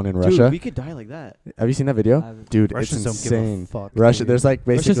 like the one in Russia? Dude, we could die like that. Have you seen that video? I haven't. Dude, Russians it's don't give a insane. fuck, Russia, dude. there's like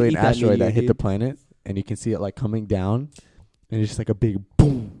Russians basically an eat that asteroid meteor, that hit the dude. planet, and you can see it like coming down, and it's just like a big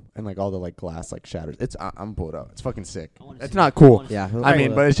boom, and like all the like glass like shatters. It's I'm pulled up. It's fucking sick. I wanna It's see not it. cool. wanna see Yeah. it. I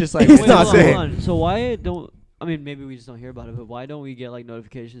mean, but it's just like It's it's not not hold on, sick. hold on. So why don't I mean maybe we just don't hear about it, but why don't we get like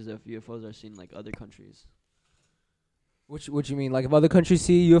notifications if UFOs are seen in like other countries? What you mean? Like if other countries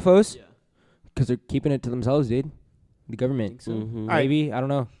see UFOs? Yeah. Because they're keeping it to themselves, dude. The government. Think so? Mhm. right. Maybe. I don't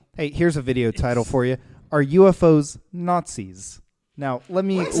know. Hey, here's a video title for you. Are UFOs Nazis? Now, let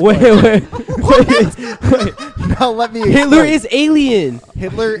me Wait. Now, let me Hitler explain. is alien.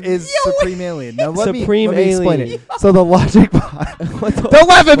 Hitler is supreme alien. Now, let me Supreme explain alien. it. So the logic behind Don't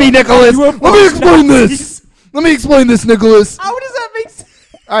laugh at me, Nicholas. Let me explain this. Let me explain this, Nicholas. How does that make sense?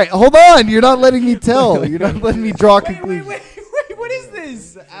 All right, hold on. You're not letting me tell. You're not letting me draw conclusions. Wait. What is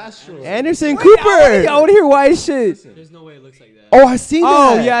this? Anderson I Cooper. want to hear why shit. There's no way it looks like that. Oh, I seen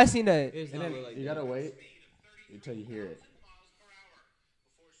Oh that. yeah, I seen that. It's not look like You that. gotta wait until you hear it.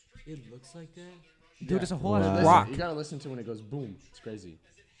 It looks like that. Dude, it's a whole Wow. ass rock. You gotta listen to when it goes boom. It's crazy.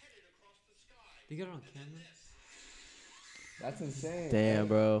 They got it on camera. That's insane. Damn,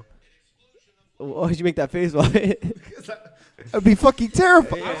 bro. Why'd you make that face? Why? I'd be fucking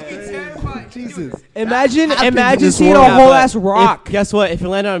terrified. Jesus. Imagine happened in imagine this seeing world. a whole ass rock. Guess what? If it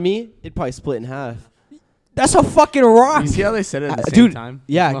landed on me, it'd probably split in half. That's a fucking rock. You see how they said it at the same Dude, time?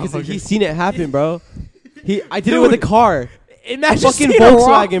 yeah, because Motherfucker. he's seen it happen, bro. I did it with a car. Imagine Fucking seeing a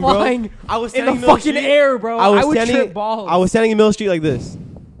rock Volkswagen, bro. flying I was in the standing in Mill fucking Street. air, bro. I would trip balls. I was standing in Mill Street like this.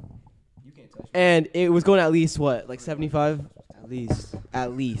 And it was going at least what, like 75?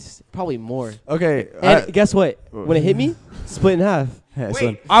 At least, probably more. Okay. And guess what? When it hit me, split in half.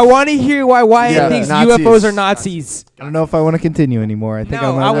 Wait, I want to hear why Wyatt Yeah, thinks Nazis. UFOs are Nazis. I don't know if I want to continue anymore. I think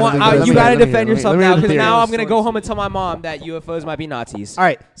No, I I might want. have to let You me gotta hear it. defend Let me- yourself let me now, hear the because theory. now I'm gonna go home and tell my mom that UFOs might be Nazis. All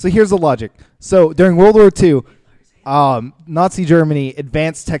right, so here's the logic. So during World War II, Nazi Germany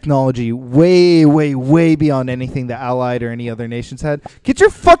advanced technology way, way, way beyond anything the Allied or any other nations had. Get your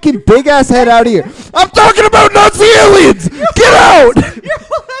fucking big ass head out of here! I'm talking about Nazi aliens! Get out! Your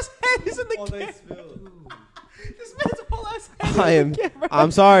whole ass head is in the camera. This man's whole ass head is in the camera. I'm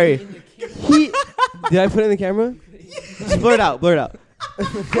sorry. Did I put it in the camera? Just blur it out. Blur it out.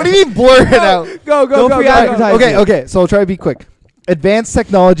 What do you mean blur it out? Go, Don't go, free go, advertise. go. Okay, so I'll try to be quick. Advanced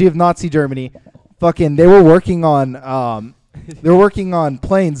technology of Nazi Germany. Fucking, they were working on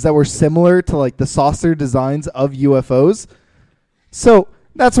planes that were similar to like the saucer designs of UFOs. So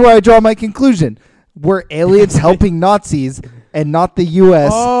that's where I draw my conclusion. Were aliens helping Nazis and not the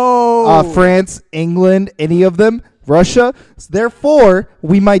U.S., France, England, any of them? Russia. Therefore,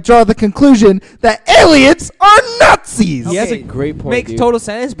 we might draw the conclusion that aliens are Nazis. He has a Okay. great point. Makes dude. total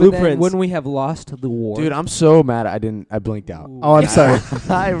sense, but then Blueprints. wouldn't we have lost the war? Dude, I'm so mad I blinked out. Oh, I'm sorry.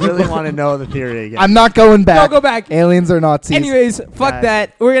 I really want to know the theory again. I'm not going back. go back. Aliens are Nazis. Anyways, fuck Guys.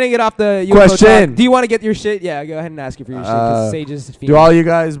 that. We're gonna get off the UFO Question. talk. Do you want to get your shit? Yeah, go ahead and ask it for your shit. Because Sage is Do all you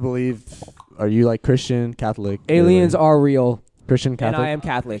guys believe? Are you like Christian, Catholic? aliens are real, Christian, and Catholic. I am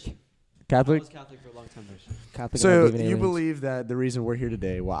Catholic. I Catholic. was Catholic for a long time. Catholic. and I So believe in you aliens. believe that the reason we're here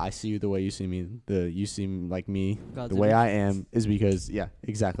today, why I see you the way you see me, you seem like me, God's the way image. I am, is because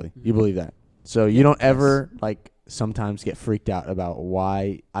exactly. You believe that. So you don't ever like sometimes get freaked out about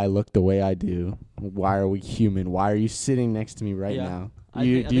why I look the way I do. Why are we human? Why are you sitting next to me right Yeah. now? I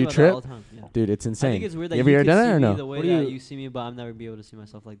You think do you about that trip? all the time, yeah. Dude, it's insane. I think it's weird that you ever could done see that or me no? the way What do that you- you see me, but I'll never be able to see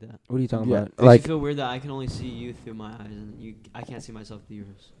myself like that. What are you talking Yeah, about? Makes like me feel weird that I can only see you through my eyes, and I can't see myself through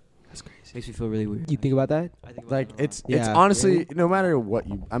yours. That's crazy. Makes me feel really weird. You think about that? I think about like that a lot. it's Yeah. honestly no matter what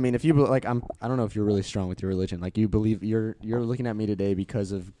you I mean if you like I don't know if you're really strong with your religion, like you believe you're looking at me today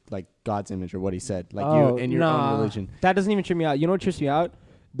because of like God's image or what he said, like you in your own religion. That doesn't even trip me out. You know what trips me out?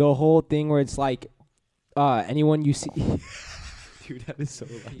 The whole thing where it's like, anyone you see. Dude, that is so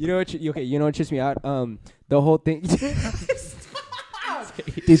loud. You know what? You know what trips me out? The whole thing.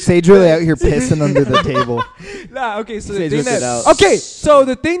 Dude, Sage really out here pissing under the table. Nah, okay, so the Sage thing ripped it that out. okay, so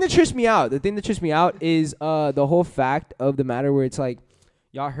the thing that trips me out, is the whole fact of the matter where it's like,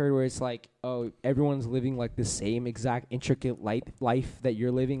 y'all heard where it's like, oh, everyone's living like the same exact intricate life that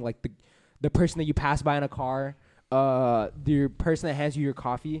you're living, like the person that you pass by in a car, the person that hands you your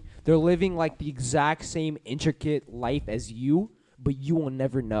coffee, they're living like the exact same intricate life as you, but you will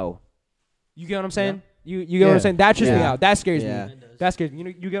never know. You get what I'm saying? You get what I'm saying? That trips me Yeah. out. That scares Yeah. me. That scares me.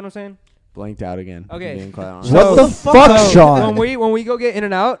 You get what I'm saying? Blanked out again. Okay. Being quite honest. What the fuck, Sean? When we go get In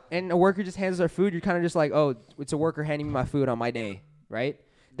and Out and a worker just hands us our food, you're kind of just like, oh, it's a worker handing me my food on my day, right?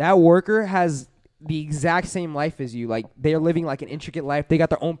 That worker has the exact same life as you. Like, they're living like an intricate life. They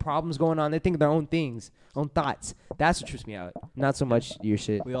got their own problems going on. They think their own things, own thoughts. That's what trips me out. Not so much your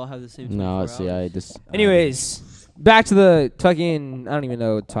shit. We all have the same. No, 24 see, hours. I just. Anyways, back to the fucking. I don't even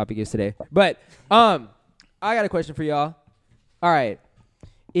know what the topic is today, but I got a question for y'all. All right,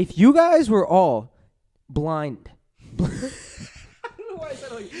 if you guys were all blind,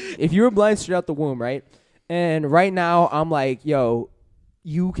 if you were blind straight out the womb, right? And right now I'm like, yo,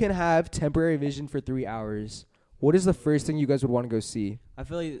 you can have temporary vision for 3 hours. What is the first thing you guys would want to go see? I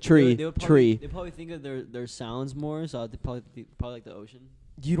feel like Tree, They would tree. They probably think of their sounds more, so they probably like the ocean.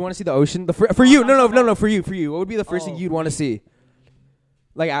 You'd want to see the ocean? For you? No, for you. What would be the first thing Oh, you'd want to see?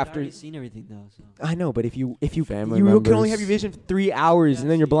 Like I've after. already seen everything though. So. I know, but if you Family you can only members. have your vision for 3 hours and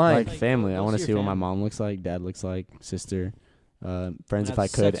then you're blind. Like family. I Go want to see see your what my family. mom looks like, dad looks like, sister, friends Have if I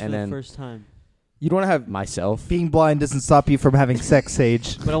sex could, for and the then first time. You'd want to have. myself. Being blind doesn't stop you from having sex,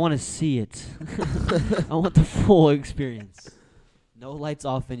 Sage. But I want to see it. I want the full experience. No lights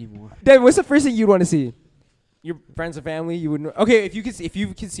off anymore. Then what's the first thing you'd want to see? Your friends and family? You wouldn't. Okay, if you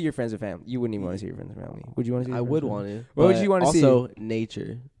could see your friends and family, you wouldn't even want to see your friends and family. Would you want to see? I your would friends want and to. What would you wanna see? Also, nature.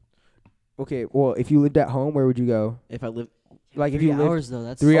 family? Okay, well, if you lived at home, where would you go? If I live, Like if 3 you live hours though.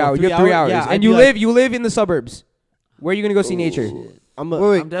 That's 3 hours. You 3 have 3 hours? hours, Yeah, I'd and be you live in the suburbs. Where are you gonna go see nature? I'm a,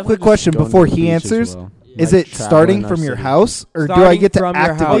 Wait, I'm definitely quick just question going before to the he beach as answers. well. Is Like it travel starting in our from your city. house, or do I Starting get to from your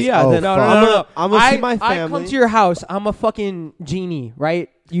activate? house. Oh, yeah, then No, fuck. no. I'm gonna I, see my I family. come to your house. I'm a fucking genie, right?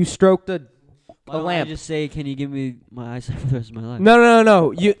 You stroked a Why don't lamp. I just say, can you give me my eyesight for the rest of my life?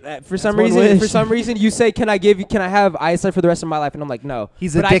 No. You for some one reason, wish. you say, can I have eyesight for the rest of my life? And I'm like, no.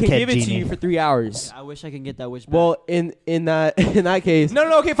 He's a but I can dickhead give it to genie. you for 3 hours. I wish I can get that wish back. well, in that case,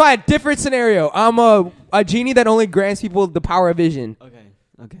 No. Okay, fine. Different scenario. I'm a genie that only grants people the power of vision,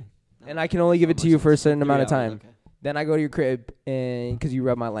 Okay. and I can only give it to you for a certain amount of 3 hours, time. okay. Then I go to your crib, and because you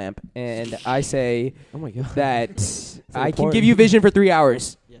rub my lamp, and I say oh my god, that I can important. give you vision for 3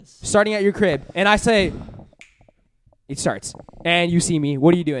 hours, Yes. starting at your crib, and I say it starts, and you see me.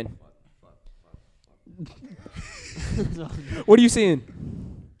 What are you doing? What are you seeing?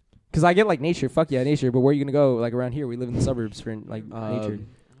 Because I get like nature. Fuck yeah, nature. But where are you gonna go? Like around here, we live in the suburbs for like nature. I don't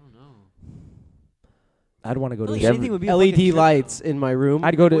know. I'd want to go to Like the anything would be a LED fucking trip, lights though. in my room.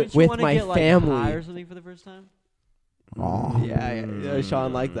 I'd go to Wouldn't you with wanna my get, like, family. high or something for the first time? yeah,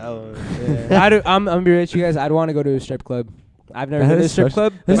 Sean liked that one. Yeah. I'm gonna be rich, you guys. I'd want to go to a strip club. I've never That been to a is strip such-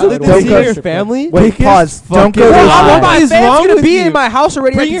 club. This but is I would don't want see to go to a your strip club. family. Wait, pause. Don't go to Well, the I want strip my What is fans wrong gonna with be you? in my house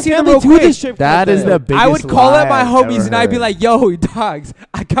already. I Bring can your see them family real to the quick. strip club. That is then. the biggest I would call lie up my I've homies ever and I'd be heard. like, "Yo, dogs,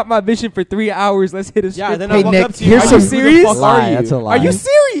 I got my vision for 3 hours. Let's hit a strip Yeah, then club." Hey, I walk Nick, up to you. here's Are some- you serious? Who the fuck Lie, are you? that's a lie. Are you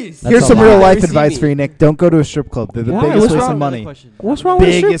serious? That's Here's a some lie. real Never life see advice me. for you, Nick. Don't go to a strip club. They're the Why? biggest What's waste wrong? of money. Another question. What's wrong with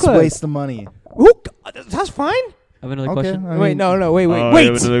a strip Biggest club? waste of money. That's fine. I have another Okay, question. I Wait, mean, no, wait. I have Wait,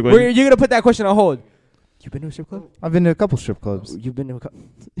 another Where you're gonna put that question on hold? You been to a strip club? I've been to a couple strip clubs. You've been to a couple.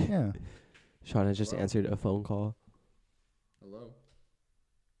 Yeah. Sean has just answered a phone call. Hello.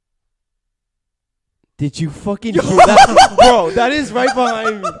 Did you fucking hear that? Bro, that is right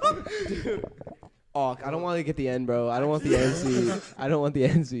behind me. Dude. Oh, I don't want to get the end, bro. I don't want the end suite. I don't want the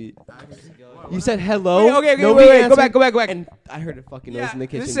end suite. You said hello. Wait, okay, Nobody wait. Go answered, back. And I heard a fucking noise Yeah, in the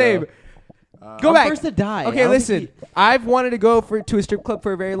kitchen. the same. Bro. Go I'm back. first to die. Okay, I don't listen. think I've wanted to go to a strip club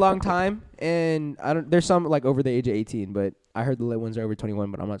for a very long time, and I don't. There's some like over the age of 18, but I heard the lit ones are over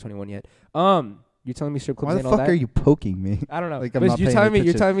 21, but I'm not 21 yet. You're telling me strip clubs Why the ain't all fuck that? are you poking me? I don't know. Like, I'm But not you're paying telling me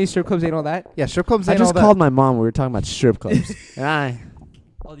attention. strip clubs ain't all that? Yeah, strip clubs I ain't just all that. called my mom. We were talking about strip clubs. And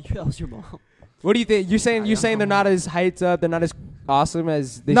Oh, that was your mom. What do you think? You're saying they're not as hyped up, they're not as awesome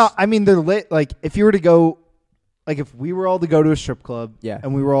as they No, I mean they're lit. Like if you were to go, like if we were all to go to a strip club, Yeah.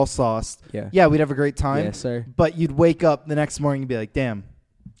 and we were all sauced, Yeah. yeah, we'd have a great time. Yes, sir. But you'd wake up the next morning and be like, "Damn,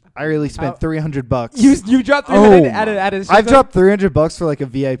 I really spent $300." You dropped 300 Oh at a strip I've club? dropped $300 for like a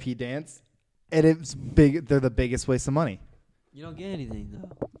VIP dance, and it's big. They're the biggest waste of money. You don't get anything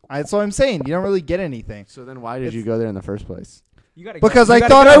though. That's what I'm saying. You don't really get anything so then why did you go there in the first place? You gotta because go. I You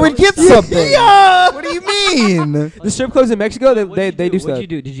gotta thought go. I would get something. What do you mean? The strip clubs in Mexico, Wait, they do What'd stuff. you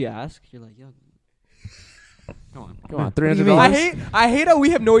do? Did you ask? You're like, yo. Come on, What do you $300. mean? I hate how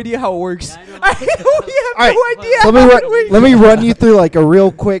we have no idea how it works. Yeah, I know. I hate how we have All right, no idea. So let me how run, it works. let me run you through like a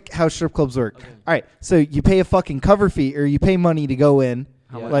real quick how strip clubs work. Okay. All right, so you pay a fucking cover fee or you pay money to go in.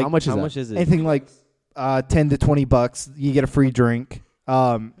 Yeah. Like how much is How that? much is it? anything like 10 to $20. You get a free drink.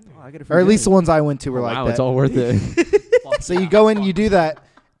 I get a free Or at least the drink. ones I went to were like wow, that. it's all worth it. So you go in, you do that,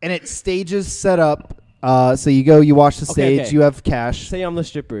 and it stages set up. So you go, you watch the Okay, stage, okay. you have cash. Say I'm the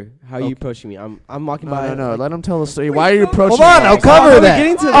stripper. How are you Okay. approaching me? I'm walking No, by. no, no. like- Let him tell the story. Why are you approaching? Hold on, me? I'll How cover are we that.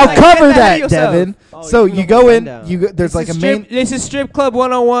 getting to I'll that? cover Get that that, yourself. Devin. Oh, So you're you gonna go wind in, down. you go, there's like a main. This is strip club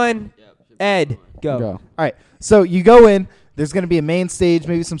 101. Ed, go. Go. All right, so you go in. There's going to be a main stage,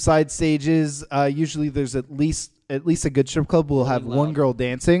 maybe some side stages. Usually, there's at least a good strip club will have Rolling one Loud. girl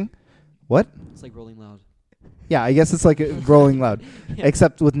dancing. What? It's like Rolling Loud. Yeah, I guess it's like a Rolling Loud, Yeah.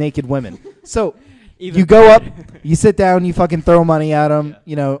 except with naked women. So Even you go up, better. you sit down, you fucking throw money at them.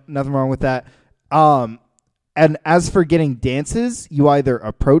 You know, nothing wrong with that. And as for getting dances, you either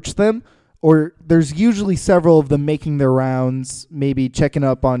approach them or there's usually several of them making their rounds, maybe checking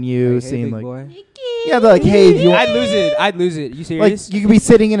up on you, Hey, seeing big like, boy. yeah, they're like, hey, do you I'd lose it. You like serious? you could be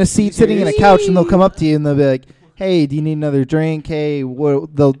sitting in a seat, sitting in a serious? couch, and they'll come up to you and they'll be like, "Hey, do you need another drink? Hey,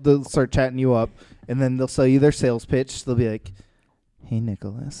 they'll start chatting you up, and then they'll sell you their sales pitch. They'll be like, "Hey,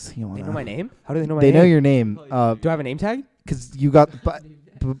 Nicholas, you want?" They know my name? How do they know my They name? know your name, Do I have a name tag? because you got.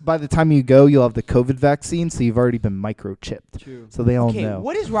 By the time you go, you'll have the COVID vaccine, so you've already been microchipped. True. So they all Okay, know.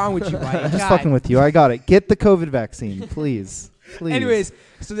 what is wrong with you, Ryan? I'm just God. fucking with you. I got it. Get the COVID vaccine, please. Please. Anyways,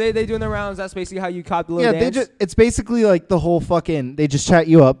 so they doing their rounds. That's basically how you cop the little dance. it's basically like the whole fucking. They just chat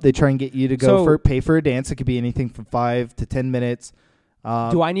you up. They try and get you to So- pay for a dance. It could be anything from 5 to 10 minutes.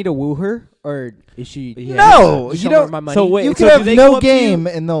 Do I need to woo her, or is she? No, Just you show her don't. My money? So wait, You so could do have they go no up to you? game,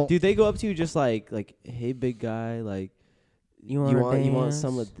 and they'll. Do they go up to you just like, hey, big guy, like you want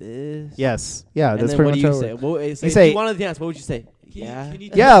some of this? Yes, yeah, And that's then pretty what much do you how it say? works. Well, You if say- you wanted to dance, what would you say? Yeah. Can you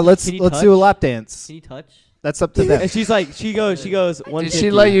Yeah, touch? let's Can you do a touch? lap dance. Can you touch? That's up to them. And she's like, she goes. Did 150.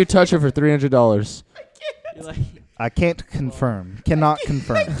 she let you touch her for $300? You're like, I can't confirm. Cannot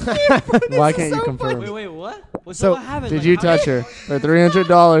confirm. Why can't you confirm? wait, what? So, what happened? Did Like, you how- touch her for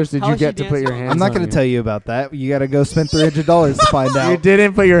 $300? Did How you is she get to put your dancing? hands? I'm not going going to tell you about that. You got to go spend $300 to find You out.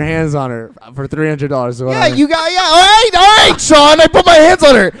 didn't put your hands on her for $300. Yeah, you got. Yeah, all right, Sean. I put my hands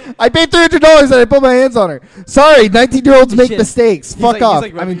on her. I paid $300 and I put my hands on her. Sorry, 19-year-olds make Shit. mistakes. He's Fuck like- off.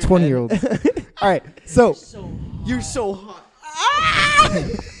 he's like I mean, rubbing your 20-year-olds. All right, so You're so hot.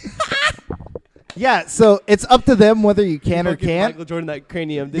 yeah, so it's up to them whether you can or Fucking can't. Michael Jordan, that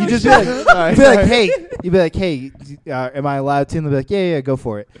cranium. You just be like, you'd be like, hey, am I allowed to? And they'll be like, yeah, go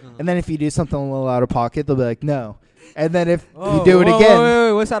for it. And then if you do something a little out of pocket, they'll be like, no. And then if you do it again,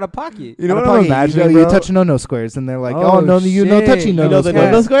 Wait, what's out of pocket? You know out what of I'm pocket, imagining, you bro? touch no squares, and they're like, Oh, oh, no, you no shit. touching You no know the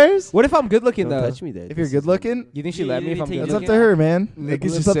squares. no squares? What if I'm good looking Don't though? touch me, then. If you're good looking, You think she You- let you me if need I'm to good take that's up looking? to her, man. Nick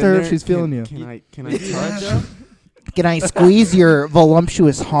is It's just up to sitting her there. if she's feeling you. Can I touch? Can I squeeze your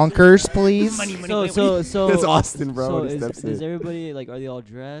voluptuous honkers, please? So That's Austin, bro, So when he steps is in. everybody like? Are they all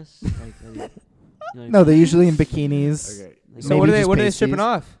dressed? Like, are they, you know, No, they're usually in bikinis. Okay. like, So Maybe what are they? just What are they pasties. stripping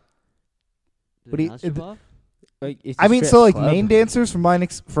off? do what they do you- not strip off? Like, it's I a mean, strip so like club. main dancers, from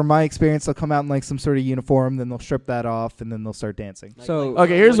my experience, they'll come out in like some sort of uniform, then they'll strip that off, and then they'll start dancing. Like, So-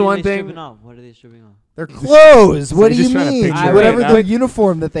 Okay, here's what are one they thing. stripping off? What are they stripping off? Their clothes. So What do you're you just trying to mean? picture Whatever it. the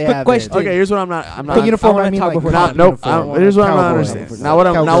uniform that they Quick have. question. Okay, here's what I'm not. By uniform, wanna I mean talk like before Not, Nope. nope. Here's what I'm not Cowboy. understanding. Not what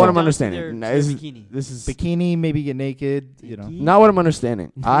I'm Cowboy. understanding. Their bikini. This is bikini, maybe get naked. You know, not what I'm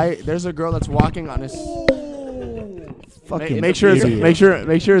understanding. There's a girl that's walking on this. fucking. Make sure it's idiot.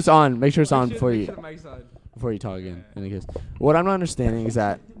 make sure it's on. Make sure it's on before you talk again. In any case, what I'm not understanding is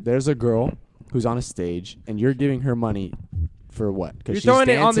that there's a girl who's on a stage and you're giving her money for what? You're She's throwing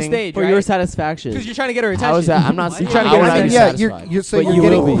it on the dancing? stage For right? your satisfaction. Because you're trying to get her attention. How is that? I'm not. You're trying to how get would her I I be mean, yeah, satisfied? you're so But you're you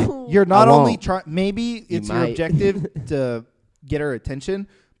will getting. You're not I only won't. trying. Maybe it's your might. objective to get her attention,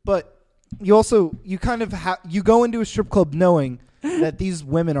 but you also you kind of you go into a strip club knowing that these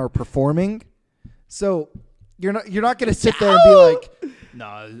women are performing, so you're not gonna sit there and be like,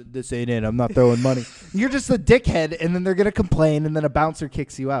 "Nah, this ain't it. I'm not throwing money." You're just a dickhead, and then they're gonna complain, and then a bouncer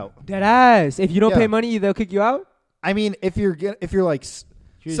kicks you out. Dead ass. If you don't Yeah. pay money, they'll kick you out. I mean, if you're like.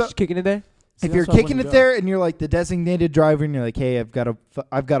 You're So- just kicking it there. If you're kicking it there and you're like the designated driver and you're like, hey, I've got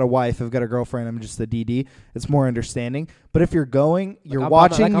a wife, I've got a girlfriend, I'm just the DD, it's more understanding. But if you're going, you're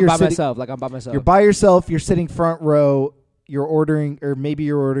watching, I'm you're by sitting, myself. Like I'm by myself. you're by yourself, you're sitting front row, you're ordering, or maybe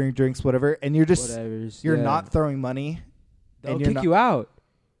you're ordering drinks, whatever, and you're just you're not throwing money. They'll and you're kick not- you out.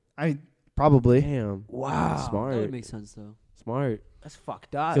 I mean, probably. Damn. Wow. That Smart. would make sense though. Smart. That's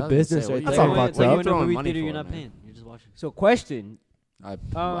fucked up. It's a business right That's there. not fucked It's like up. you're in a Throwing movie money theater, for you're it, not man. paying. You're just watching. So question: I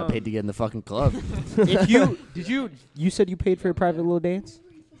paid to get in the fucking club. If you said you paid for a private little dance?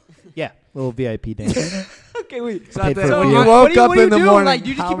 Yeah, little VIP dance. Okay, wait. Paid for when a you few. woke up what do you in the do? morning, Like, do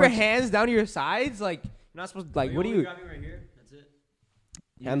you just how keep your much- hands down to your sides? Like, you're not supposed to. Like, what do you? Grabbing right here. That's it.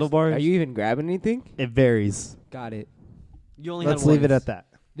 Handlebars. Are you even grabbing anything? It varies. Got it. You only Let's had one. leave it at that.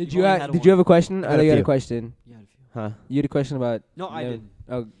 Did You you only have? had Did you one. have a question? I I had know a you had a few. question. You had a few. Huh? You had a question about? No, I no- didn't.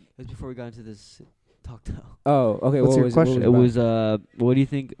 Oh, It was before we got into this talk now. oh, okay. What's what your was question? It, It what was what do you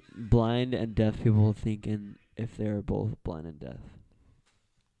think blind and deaf people think if they're both blind and deaf?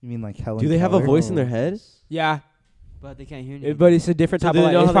 You mean like Helen Do they have a Keller? voice in their head? Yeah, But they can't hear anything. but it's a different So type do of.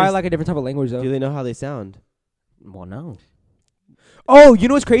 they know It's how probably they like a different type of language though. Do they know how they sound? Well, no. Oh, you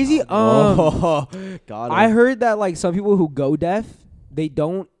know what's crazy? Got him. I heard that like some people who go deaf, they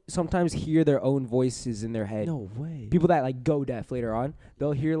don't sometimes hear their own voices in their head. No way. People that like go deaf later on,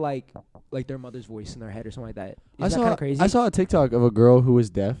 they'll hear like their mother's voice in their head or something like that. Is that kind of crazy? I saw a TikTok of a girl who was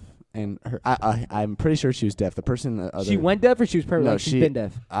deaf, and I'm pretty sure she was deaf. The person, the other, she went deaf or she was perfect. No, like, she's she- been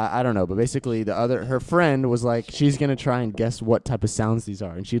deaf. I don't know, but basically her friend was like, she's gonna try and guess what type of sounds these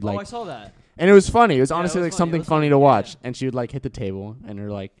are, and she'd Oh, I like, saw that. and it was funny. It was Yeah, it honestly was like funny. It something was funny funny, to yeah. watch, and she would like hit the table, and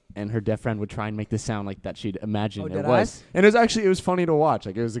her deaf friend would try and make the sound like that she'd imagined it dead was, ass? and it was funny to watch.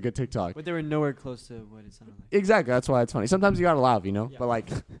 Like it was a good TikTok. But they were nowhere close to what it sounded like. Exactly, that's why it's funny. Sometimes you gotta laugh, Yeah. but like,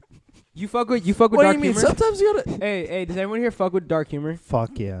 You fuck with what do dark you mean? humor. Sometimes you gotta. Hey, does everyone here fuck with dark humor?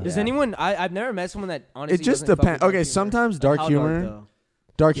 Fuck yeah. Does anyone? I've never met someone that honestly. It just doesn't fuck with depends. dark Okay, humor. sometimes dark How humor. though?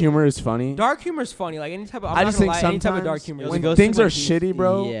 Dark humor is funny. Dark humor's funny. Like any type of. I'm I not just gonna think lie, any type of sometimes dark humor. It was is a when ghost things in my are teeth. shitty,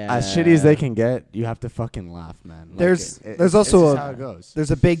 bro, Yeah. as shitty as they can get, you have to fucking laugh, man. Like, There's it's also just a- how it goes.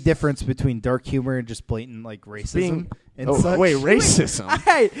 There's a big difference between dark humor and just blatant like racism Being- and Oh, such. wait, racism.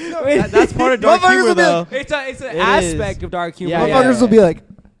 Hey, That's part of dark Motherfuckers humor, will be though. it's an It aspect is. of dark humor. Yeah, Motherfuckers will be like,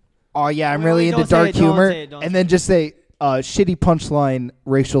 "Oh yeah, I'm Wait, really wait, into don't say dark it, don't humor," say it, don't and say then it. just say, "Shitty punchline,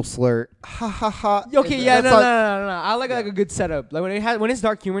 racial slur." Ha ha ha. Okay, And yeah, that's no. not- I like a good setup. Like when it's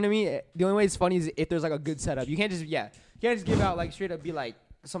dark humor to me, the only way it's funny is if there's like a good setup. You can't just give out like straight up be like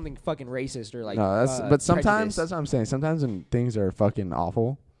something fucking racist or like. No, that's but sometimes prejudice. that's what I'm saying. Sometimes when things are fucking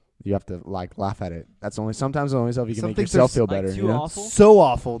awful, you have to like laugh at it. That's sometimes the only stuff you can Some make things yourself are feel like better. too You know? awful. So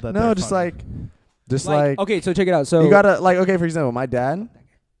awful that No, they're just funny. like okay, so check it out. So you gotta like okay, for example, my dad,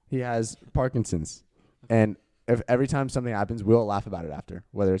 he has Parkinson's, and if every time something happens, we'll laugh about it after,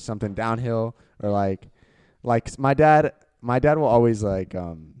 whether it's something downhill or like my dad will always like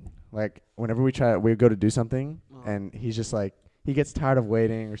whenever we go to do something, and he's just like he gets tired of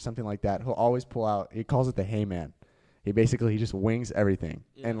waiting or something like that, he'll always pull out. He calls it the hey man. He just wings everything,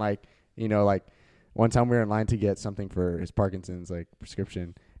 and like one time we were in line to get something for his Parkinson's like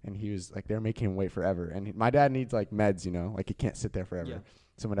prescription. And he was like, they're making him wait forever. And my dad needs like meds, like he can't sit there forever. Yeah.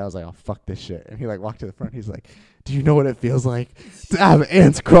 So my dad was like, oh, fuck this shit. And he like walked to the front. He's like, do you know what it feels like to have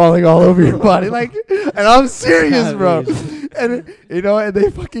ants crawling all over your body? Like, and I'm serious, bro. And and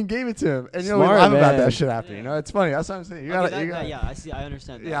they fucking gave it to him. And we Smart, laugh about man. that shit after. It's funny. That's what I'm saying. You Okay, gotta, yeah, I see. I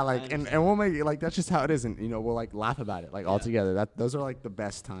understand. yeah, that. like, I and understand. we'll make it like that's just how it is, and we'll like laugh about it like all Yeah. together. Those are like the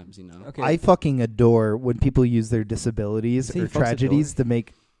best times, Okay. I fucking adore when people use their disabilities Say he or fucks a tragedies to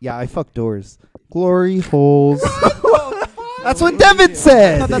make. Yeah, I fuck doors. Glory holes. That's what Devin I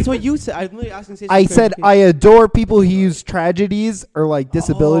said. thought that's what you said. I'm literally asking. Say I some said I clarification. adore people who use tragedies or like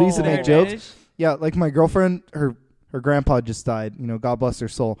disabilities to Their make jokes. advantage? Yeah, like my girlfriend, her grandpa just died. God bless her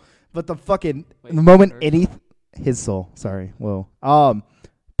soul. But the fucking Wait, the moment hers? his soul, sorry, whoa.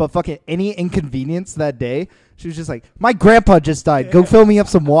 But fucking any inconvenience that day, she was just like, my grandpa just died. Go fill me up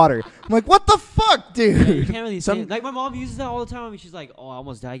some water. I'm like, what the fuck, Yeah, you dude? can't really Some- say like my mom uses that all the time. I mean, she's like, "Oh, I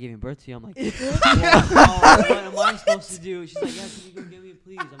almost died giving birth to you." I'm like, what am I supposed to do? She's like, "Yeah, can you go get me,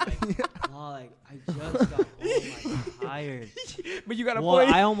 please?" I'm like, "Oh, like I just got home, like tired." But you gotta Well, play.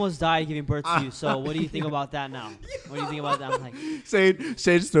 I almost died giving birth to you. So what do you think about that now? What do you think about that? I'm like, Sage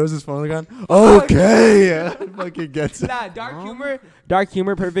just throws his phone on. Okay, fucking gets it. Nah, dark humor.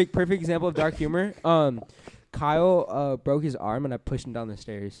 Perfect example of dark humor. Kyle broke his arm and I pushed him down the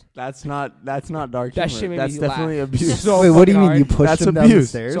stairs. That's not dark That humor. shit made That's me definitely laugh. abuse. So Wait, what do you fucking mean you hard. pushed That's him down the abuse.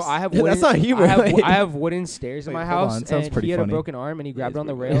 stairs? So I have Yeah, wooden, that's not humor. I have wooden stairs in Wait, my hold house, on, sounds and pretty he had funny. a broken arm, and he grabbed on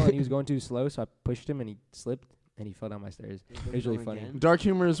the rail, and he was going too slow, so I pushed him, and he slipped, and he fell down my stairs. It was really funny. Again? Dark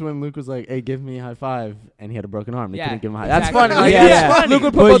humor is when Luke was like, "Hey, give me a high five," and he had a broken arm. He Yeah, couldn't give him a high. exactly. That's funny. Like, Yeah, that's yeah. funny. Luke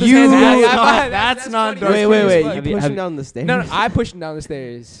would put But both his hands you- in his not- high five. that's not funny. dark Wait, humor. wait. Have You you- pushed have him you- down the stairs. No, I pushed him down the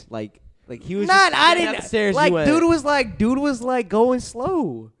stairs. Like he was Not, just I getting didn't. up the stairs. Like, you went. dude was like going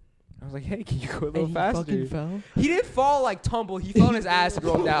slow. I was like, hey, can you go a little And he faster? fucking fell. He didn't fall like tumble. He fell on his ass and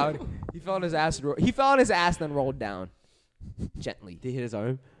rolled down. He fell on his ass and then rolled down. Gently. Did he hit his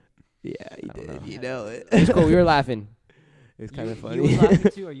arm? Yeah, he I don't did. know. You know it. It was cool. We were laughing. It was kind of You funny. were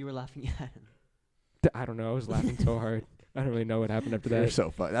laughing too, or you were laughing at him? I don't know. I was laughing so hard. I don't really know what happened after You're that.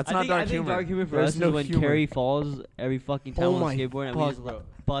 so funny. That's I not think, dark I think humor. dark humor for There's us no is when humor. Carrie falls every fucking time Oh on my the skateboard and we fuck, just like bro.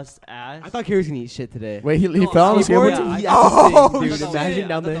 bust ass. I thought Kerry was gonna eat shit today. Wait, he No, fell on the skateboard? skateboard. Yeah, Oh, I dude, thought that was imagine it.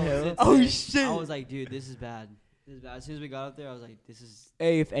 down I the thought that hill. was it Oh, today. shit. I was like, dude, this is bad. This is bad. As soon as we got up there, I was like, this is.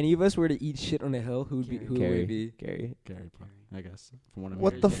 Hey, if any of us were to eat shit on a hill, who would Carrie. it be? Gary. Gary, probably, I guess. From what I'm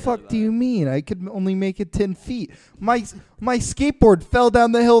What hearing. the Yeah. fuck do you mean? I could only make it 10 feet. My skateboard fell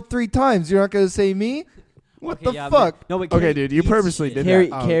down the hill 3 times. You're not gonna say me? What Okay, the yeah, fuck? But, no, but Okay, Carrie dude, you eats purposely shit. did Carrie,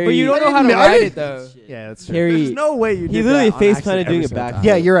 that. Carrie. But you don't know how to I ride didn't- it though. Shit. Yeah, that's true. Carrie. There's no way you did He literally that on face accident planted doing every a single backflip. time.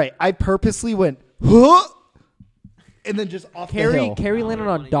 Yeah, you're right. I purposely went, huh? And then just off the hill. Carrie Oh, landed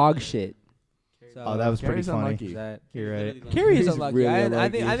I on wanna dog get shit. Oh, that was pretty Carrie's funny. unlucky. Is that- You're right. Carrie is He's unlucky. really I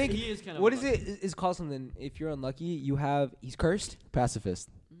unlucky. think. He is kind of What is unlucky. it? Is called something? If you're unlucky, you have. He's cursed. Pacifist.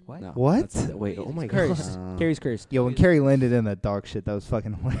 What? No, What? that's- Wait. Oh my Cursed. god. Carrie's cursed. Yo, when Carrie landed in that dog shit, that was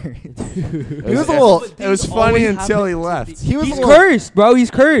fucking hilarious. It He was a little. It was funny until he left. He was He's a little. cursed, bro.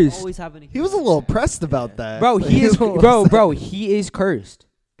 He's cursed, Always happening. He was a little pressed about that. bro. He is, was a little bro. He is cursed.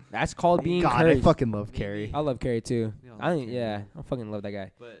 That's called being God, I cursed. fucking love Carrie. I love Carrie too. Yeah, I think, yeah, I fucking love that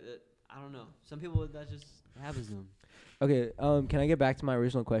guy. But I don't know. Some people that just happens to them. Okay, can I get back to my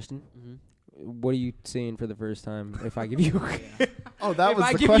original question? Mm-hmm. What are you seeing for the first time? If I give you, Oh, that if was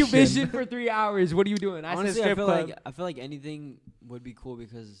I the give question. you vision for 3 hours, what are you doing? I said Honestly, strip club. I feel like anything would be cool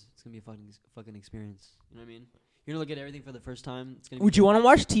because it's gonna be a fucking experience. You know what I mean? You're gonna look at everything for the first time. It's gonna. Would you want to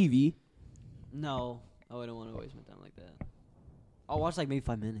watch TV? No, I wouldn't want to waste my time like that. I'll watch like maybe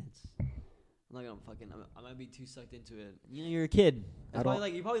 5 minutes. I'm not gonna fucking. I might be too sucked into it. You know, you're a kid. That's probably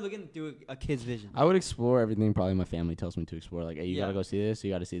like you're probably looking through a kid's vision. I would explore everything. Probably my family tells me to explore. Like, hey, you Yeah. gotta go see this.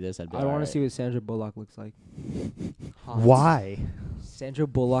 You gotta see this. I'd be I want to alright. see what Sandra Bullock looks like. Why? Sandra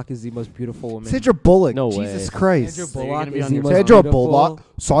Bullock is the most beautiful woman. Sandra Bullock. No Jesus way. Christ. Sandra So you're Bullock gonna be is on the your most phone. Sandra beautiful Bullock.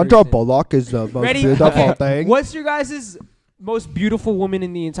 Sandra person. Bullock is the most Ready? beautiful Okay. thing. What's your guys' most beautiful woman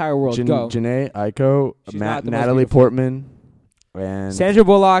in the entire world? Go. Janae Aiko, She's not the most Natalie beautiful. Portman, and Sandra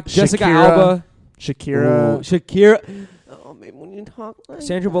Bullock, Jessica Shakira. Alba. Shakira, Shakira. Oh, maybe when you talk like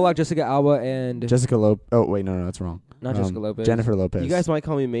Sandra Bullock, Jessica Alba, and Jessica Lopez. Oh wait, no, that's wrong. not Jessica Lopez. Jennifer Lopez. You guys might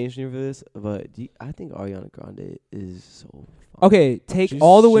call me mainstream for this, but I think Ariana Grande is so fun. Okay, take She's-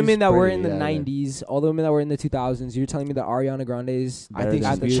 all the she's women that were pretty, in the yeah. 90s, all the women that were in the 2000s. You're telling me that Ariana Grande is I think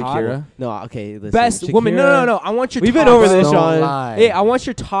at she's the top? Shakira. No, okay, listen. Best Shakira, woman. No. I want your We've top been over bro. this, Don't Sean. lie. Hey, I want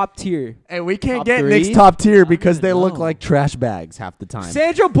your top tier. Hey, we can't Top get three? Nick's top tier because I they don't look know. like trash bags half the time.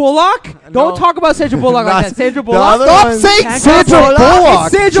 Sandra Bullock? No. Don't talk about Sandra Bullock like that. Sandra Bullock? other Stop one- saying Sandra Sandra Bullock.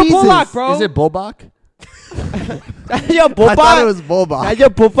 It's Sandra Jesus. Bullock, bro. Is it Bulbach? Yo, I thought it was Bulbach. Yo,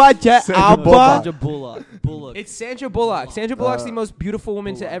 Popa, Sandra Alba. Bullock. Sandra Bullock. Bullock. It's Sandra Bullock. Sandra Bullock's the most beautiful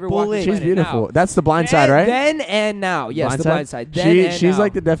woman to ever walk the Bullock. She's planet beautiful. now. That's the blind side, right? Then and now. Yes, the blind side. Then and She's now.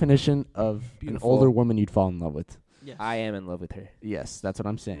 like the definition of Beautiful. an older woman you'd fall in love with. Yes. I am in love with her. Yes, that's what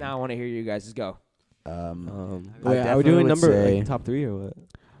I'm saying. Now I want to hear you guys go. I Wait, are we definitely doing would number say- like, top 3 or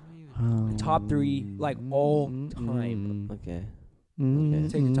what? Top 3, like, all time. Okay.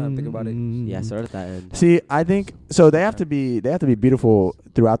 Take your time, think about it. Yeah, start at that end. See, I think so. They have to be beautiful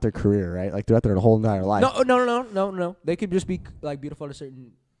throughout their career, right? Like throughout their whole entire life. No. They could just be like beautiful at a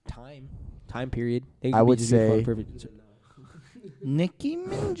certain time period. They I could be would just beautiful say- at perfect- Nicki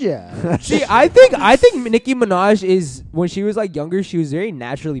Minaj. See, I think Nicki Minaj is when she was like younger, she was very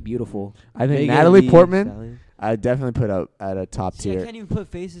naturally beautiful. I think Megan Natalie Thee Portman, Stallion. I definitely put up at a top See, I tier. can't even put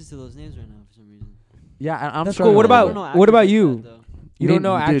faces to those names right now for some reason. Yeah, I'm That's sure. cool. What I about- don't know what actors about like you? that, though. You don't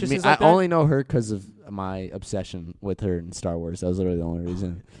know actresses like I that? only know her because of my obsession with her in Star Wars. That was literally the only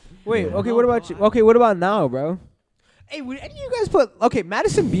reason. Wait, Yeah. okay, what about you? Okay, what about now, bro? Hey, would any of you guys put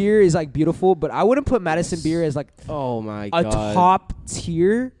Madison Beer is like beautiful, but I wouldn't put Madison Beer as like Oh my a god. top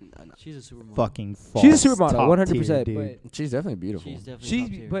tier. She's a supermodel. Fucking false. She's a supermodel, Top 100%. tier, But dude. She's definitely beautiful. She's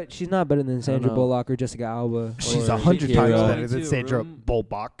definitely top tier. she's not better than Sandra know. Bullock or Jessica Alba. She's or 100 Shakira. times Going better than to a Sandra room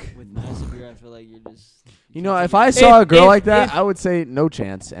Bullock. With Madison Beer, I feel like you're just. You know, if I saw a girl if- like that, if- I would say no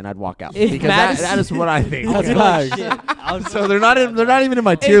chance, and I'd walk out If because Madison- that is what I think. That's Okay. like shit. I was So they're not even in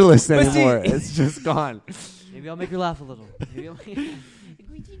my tier If- list but see- anymore. It's just gone. Maybe I'll make her laugh a little. Maybe I'll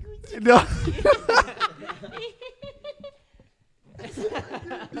No.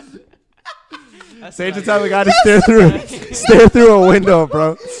 Sage the type of guy to stare through a window,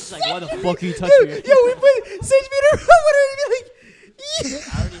 bro. She's like, why the fuck are you touching me? Yo, we put Sage Beer I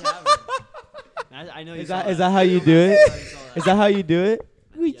already have it. I know you Is saw that is that how you do it? I already saw that. Is that how you do it?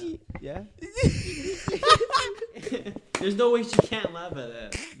 Yeah. Yeah. There's no way she can't laugh at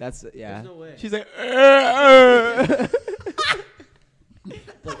that. That's yeah. There's no way. She's like,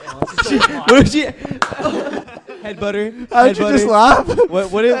 What what if she head butter? How'd you just laugh?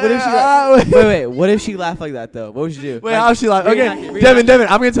 What if she wait, what if she laughed like that though? What would you do? Wait, how's she laugh? bring it Okay, back, bring it Devin,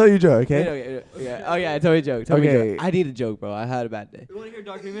 I'm gonna tell you a joke, Okay. okay? Oh yeah, tell me a joke. Tell me a Okay. joke. I need a joke, bro. I had a bad day. You want to hear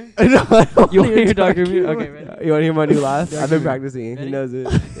Dark Humor? No, I don't You want to hear Dark talk Humor? Okay, Okay, ready? you want to hear my new laugh? Dark I've been humor. practicing. Ready? He knows it.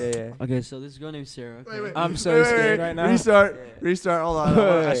 Yeah. Okay, so this girl named Sarah. Okay? I'm so scared right now. Restart. Hold on.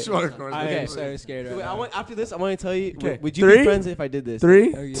 I Wait. just want to record I this. am so scared right Wait, now. after this, I want to tell you. Okay. Would you Three? be friends if I did this?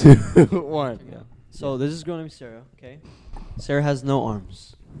 3, Okay. 2, 1. So there's this girl named Sarah. Okay. Sarah has no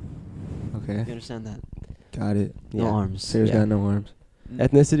arms. Okay, You understand that? got it. No arms. Sarah's Yeah. got no arms.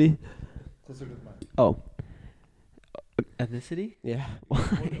 Ethnicity? Oh, Ethnicity? yeah.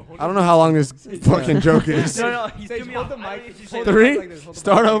 I don't know how long this fucking joke is. No, he's giving me hold a the mic. Hold 3, like this, hold the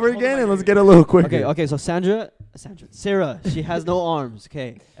start mic. over Hold the again, mic and let's right get a little quicker. Okay, so Sarah, she has no arms.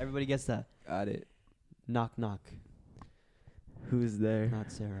 Okay, everybody gets that. Got it. Knock, knock. Who's there?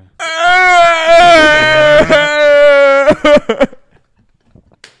 Not Sarah.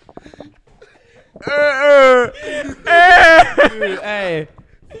 Dude, hey,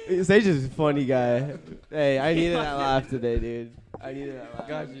 Sage is a funny guy. Hey, I needed that laugh today, dude. I needed that laugh.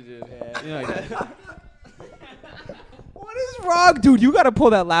 Got you, dude. Yeah. You know, like, What is wrong, dude? You gotta pull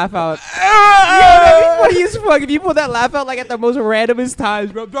that laugh out. Yo, that'd be funny as fuck if you pull that laugh out like at the most randomest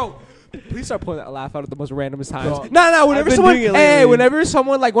times, bro. Bro, please start pulling that laugh out at the most randomest times. Bro, No. Whenever been someone, doing it hey, lately. whenever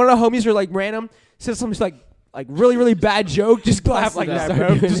someone like one of the homies are like random says something like, like really really bad joke, just clap like that,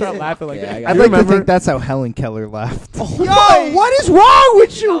 bro. Just start laughing like Yeah, that. I'd You like to remember- think that's how Helen Keller laughed. Yo, what is wrong with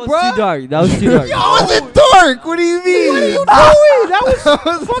That you, was bro? too dark. That was too dark. Was it dark? What do you mean? What are you doing? That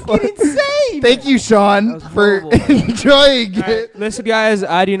was fucking insane. Thank you, Sean, That was for horrible. enjoying All right, it. listen, guys,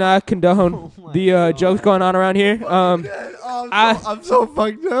 I do not condone Oh my the God. jokes going on around here. I'm so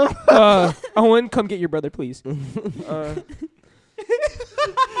fucked up. Owen, come get your brother, please.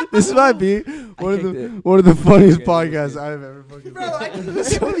 This might be one of the funniest podcasts I've ever fucking been.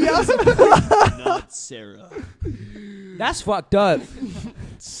 Not Sarah. That's fucked up.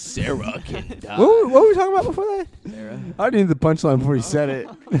 Sarah can die. What were we talking about before that? I need the punchline before he said it.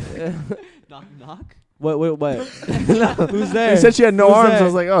 Knock knock. What? Who's there? He said she had no Who's arms. there? I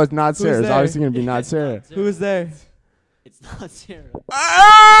was like, oh, it's not Sarah. It's there? obviously gonna be not Sarah. Who's there? It's not Sarah.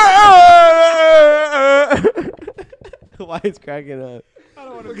 Why is cracking up?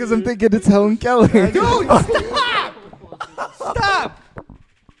 Because I'm thinking it's Helen Keller.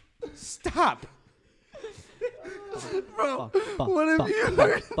 Stop. What have you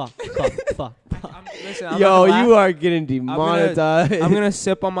heard? Fuck. Listen, I'm Yo, not gonna you laugh. are getting demonetized. I'm gonna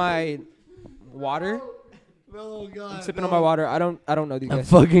sip on my water. Oh God! I'm sipping on my water. I don't know these I'm guys.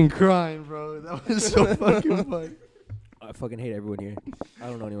 fucking crying, bro. That was so fucking fun. I fucking hate everyone here. I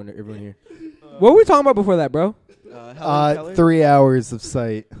don't know everyone here. What were we talking about before that, bro? Helen Keller? 3 hours of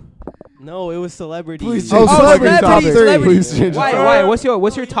sight. No, it was celebrity. Please Oh, change the celebrity fucking top topic. three. Please change the Why? topic.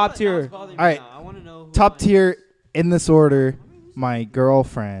 What's your top tier? All right. I want to know. who Top I- tier in this order. My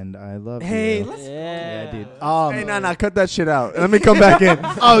girlfriend. I love Hey, you. let's- Yeah, dude. Hey, nah, cut that shit out. Let me come back in.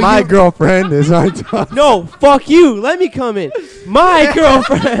 Oh, My you- girlfriend is on top. No, fuck you. Let me come in. My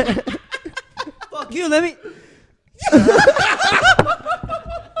girlfriend. Fuck you. Let me.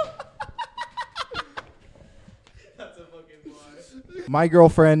 My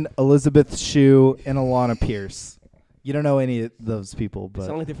girlfriend, Elizabeth Shue, and Alana Pierce. You don't know any of those people, Sound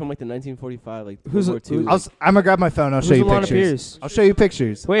but like they're from like the 1945, like Who's- World War II. I'm gonna grab my phone. I'll show Who's you Alana pictures. Pierce? I'll show you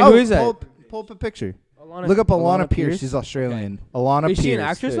pictures. Wait, Oh, who is that? Pull up a picture. Look up Alana Pierce. She's Australian. Alana Is Pierce. she an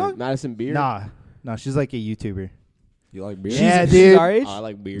actress? Dude, dog? Madison Beer. Nah, she's like a YouTuber. You like beer? Yeah, She's dude. our age? I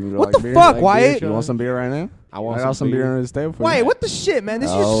like beer. You What like the beer? fuck, Like Wyatt? beer, You want some beer right now? I want I got some beer under this table for you. Wait, what the shit, man? This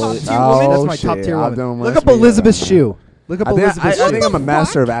is your Oh, top tier oh, woman. that's my shit. top tier I've woman. done Look less up beer. Elizabeth Shue. Look up I Elizabeth think, Shue. I think I'm a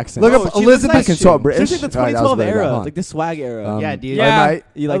master of accents. Look up Oh, she looks Elizabeth I can Shue. talk British. She's like the Alright, that was 2012 very era, good, huh? like the swag era. Yeah, dude. Yeah.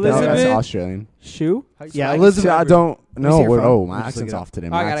 You like That's Elizabeth? Australian. Shoe? Yeah, Swag? Elizabeth. See, I don't me see know. your phone. Oh, my Let's look accent's it up. off today. Oh,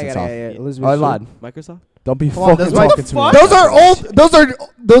 My I got accent's it. off. Elizabeth Oh, Shue. lad. Microsoft. Don't be Hold on, fucking those- talking to me.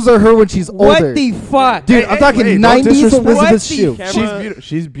 fuck? Those are her when she's older. What the fuck? Dude, I'm talking hey, don't 90s disrespect- Elizabeth What the Shue. camera- She's beautiful.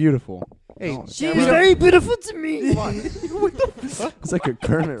 She's beautiful. Hey, She's very beautiful to me. It's like a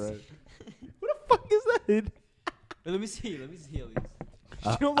Kermit, right? fuck is that? Let me see at least. You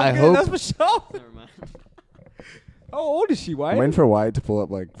don't look I good hope- enough for show. Never mind. How old is she, I'm Wyatt? waiting for Wyatt to pull up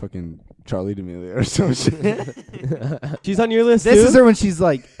like fucking Charlie D'Amelio or some shit. She's on your list. this too? is her when she's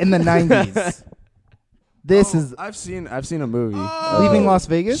like in the 90s. This is I've seen a movie. Leaving Las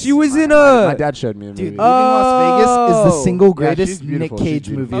Vegas. She was in My a. dad showed me a movie. Dude, Leaving Las Vegas is the Oh. single Yeah, greatest she's beautiful. Nick She's Cage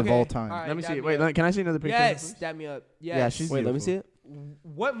movie beautiful. of all Okay. time. All right. Let me see. dab Wait, me up. can I see another picture? Yes, dab me up. Yes. Yeah, she's Wait, let me see beautiful. it.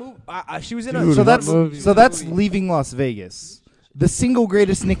 What movie? She was in Dude, a. So what that's movie? Leaving Las Vegas, the single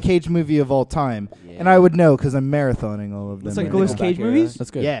greatest Nick Cage movie of all time, Yeah. and I would know because I'm marathoning all of them. It's right like Nicolas now. Cage Back era. movies.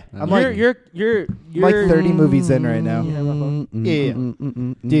 That's good. Yeah, I'm You're like 30 movies in right now. Yeah.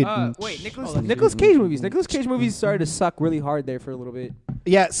 Dude. Wait, Nicolas Cage movies. Nicolas Cage movies started to suck really hard there for a little bit.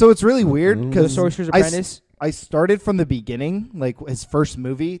 Yeah, so it's really weird Mm. The because Sorcerer's Apprentice. I started from the beginning, like his first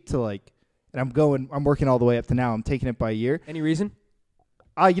movie, to like, and I'm working all the way up to now. I'm taking it by year. Any reason?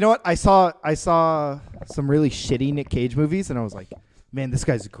 You know what? I saw some really shitty Nick Cage movies, and I was like, man, this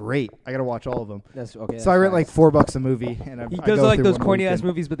guy's great. I gotta watch all of them. That's okay. So I rent like $4 a movie, and He I goes go to like through those one corny ass weekend.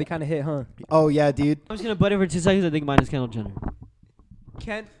 movies, but they kind of hit, huh? Oh yeah, dude. I'm just gonna butt it for 2 seconds. I think mine is Kendall Jenner.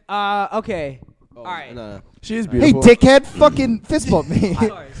 Ken. Okay. All right. No. She is Hey, beautiful. dickhead, fucking fist bump me.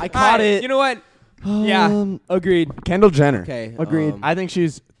 I caught it. You know what? Yeah. Agreed. Kendall Jenner. Okay. Agreed. I think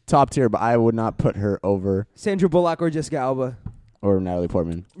she's top tier, but I would not put her over Sandra Bullock or Jessica Alba. or Natalie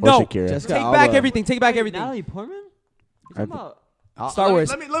Portman or No. Shakira. Jessica Take Alba. back everything. Take back everything. Natalie Portman? You I talking thi- about? Star Wars.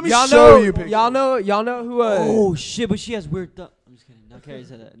 Let me y'all show know, you. Pictures. Y'all know who? Oh shit! But she has weird thumb. I'm just kidding. No, Carrie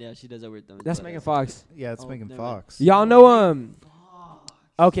said that. Yeah, she does have weird thumb. That's Megan Fox. Yeah, it's Oh, Megan never mind. Fox. Y'all know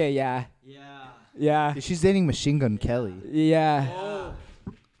Okay, yeah, Yeah. yeah, She's dating Machine Gun Kelly. yeah. Oh.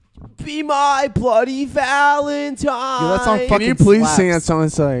 Be my bloody Valentine. Yo, that song Can fucking you please slaps. sing that song?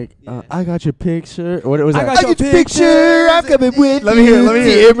 It's like, Yeah. I got your picture. What was I that? got your picture. I'm coming with Let me hear it, let me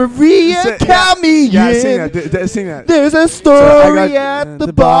hear it. Dear Maria, Say- count me Yeah, in. sing that. Sing that. There's a I story got- at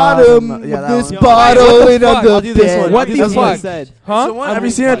the bottom yeah, of that this one. Yo, bottle what the and fuck? on the I'll do this bed. one. What I'll do the this one fuck? instead. Huh? So what? I'm Have you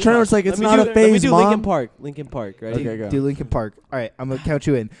Linkin seen that Park. trend where it's like it's Let me not do- a Let me phase, do mom? Linkin Park. Linkin Park. Ready? Okay, go. Do Linkin Park. All right, I'm gonna count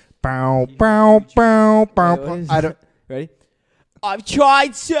you in. Bow, bow, bow, bow. Wait, what is I don't. Ready? I've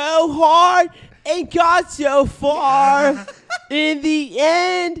tried so hard and got so far. In the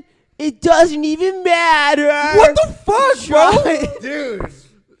end, it doesn't even matter. What the fuck, bro? Try- Dude.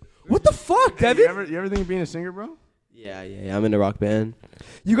 What the fuck, Devin? You ever think of being a singer, bro? Yeah. I'm in a rock band.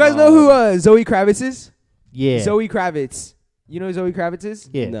 You guys know who Zoe Kravitz is? Yeah. Zoe Kravitz. You know who Zoe Kravitz is?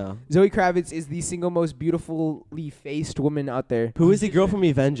 Yeah. No. Zoe Kravitz is the single most beautifully faced woman out there. Who is the girl from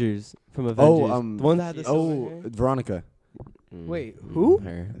Avengers? From Avengers. the one that had the silver Oh, hair? Veronica. Wait, who?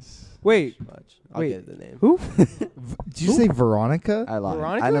 Her. Wait, Much. I'll Wait. get the name. who? Did you say Veronica? I lied.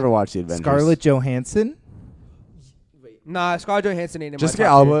 Veronica? I never watched the Avengers. Scarlett Johansson? Nah, Scarlett Johansson ain't in Jessica my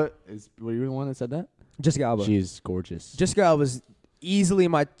top tier. Alba. Were you the one that said that? Jessica Alba. She's gorgeous. Jessica Alba's easily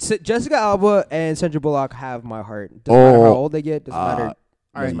Jessica Alba and Sandra Bullock have my heart. Doesn't matter how old they get. Doesn't matter.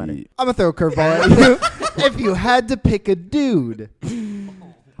 All right, matter. I'm gonna throw a curveball at you. If you had to pick a dude,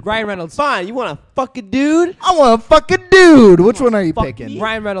 Ryan Reynolds. Fine. You want to fuck a dude? I want to fuck a dude. Which one are you Fuck picking? me.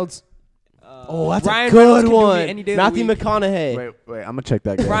 Ryan Reynolds. Oh, that's Ryan a good Reynolds can do me one. any day of the Matthew week. McConaughey. Wait. I'm gonna check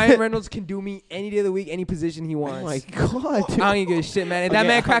that guy. Ryan Reynolds can do me any day of the week, any position he wants. Oh my god, dude. I don't even give a shit, man. If that Okay,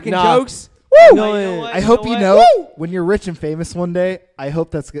 man cracking nah. jokes, Woo! No, you know what? I hope you know when you're rich and famous one day. I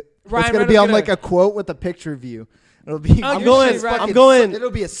hope that's good. Ryan It's gonna be Reynolds on like gonna- a quote with a picture of you. It'll be. I'm I'm going- going. fucking I'm going.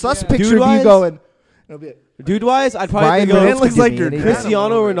 It'll be a sus Yeah. picture of Dude-wise? you going. It'll be. Dude wise, I'd probably Ryan go. Reynolds looks could like give you're me any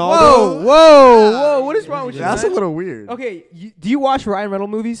Cristiano animal. Ronaldo. whoa. What is wrong with you? That's a man? little weird. Okay, do you watch Ryan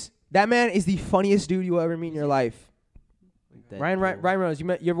Reynolds movies? That man is the funniest dude you will ever meet in your life. Ryan Reynolds. You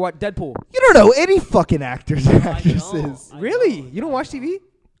ever watch Deadpool? You don't know any fucking actors or I know. actresses. I Really? know. You don't watch TV?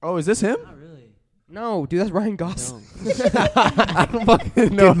 Oh, is this him? Not really. No, dude, that's Ryan Gosling. I don't fucking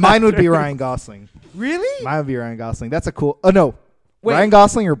Dude, mine would be Ryan Gosling. Really? Mine would be Ryan Gosling. That's a cool. Oh no, Wait. Ryan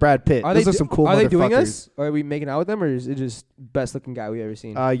Gosling or Brad Pitt. Are Those they are some cool Are they doing motherfuckers. us? Or are we making out with them, or is it just best looking guy we've ever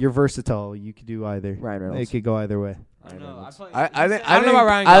seen? You're versatile. You could do either. Ryan It Reynolds. could go either way. I don't know. I think I don't know about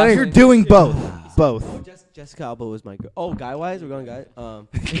Ryan I Gosling. think You're doing both. Both. Oh, Jessica Alba was my girl. Oh, guy wise, we're going guy.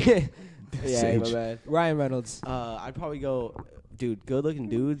 Yeah, Sage. my bad. Ryan Reynolds. I'd probably go, dude. Good looking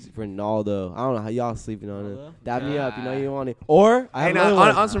dudes. Ronaldo. I don't know how y'all sleeping on it. Ronaldo? Dab me up. You know you want it. Or I have Hey, now, another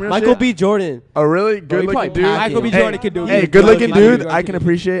on one. some real Michael shit, B. Jordan. a really good he looking probably dude. packed Michael B. it. Jordan could do. Hey, he good looking Michael B. dude. Jordan I could can do.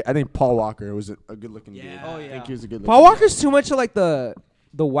 appreciate. I think Paul Walker was a good looking dude. Yeah. Oh, I yeah. think he was a good. Paul Walker's too much of like the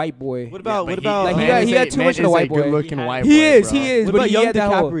white boy. What about but what about like, he man got- is had a- too man much of the is white a boy. Good looking He white He boy, is. bro. He is. what But about he young had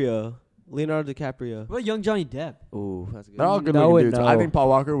that whole. DiCaprio? Leonardo DiCaprio. What about young Johnny Depp? Oh, that's good. They're all good No looking and dudes. no. I think Paul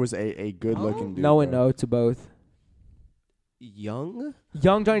Walker was a good looking dude. No and bro. no to both. Young?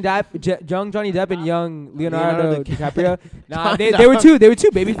 Young Johnny Depp and young Leonardo Leonardo DiCaprio. Nah, they were two. They were two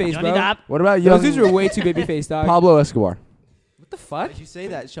babyface, bro. What about Those young dudes were way too babyface, dog. Pablo Escobar? What the Why fuck? did you say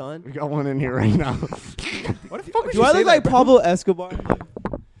that, Sean? We got one in here right now, What the fuck would Do you I say look like that, bro? Pablo Escobar?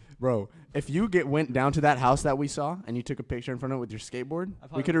 bro. If you went down to that house that we saw and you took a picture in front of it with your skateboard, I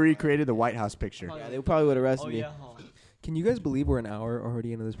probably we could have recreated the White House picture. Probably- Yeah, they probably would arrest Oh me. yeah. Can you guys believe we're an hour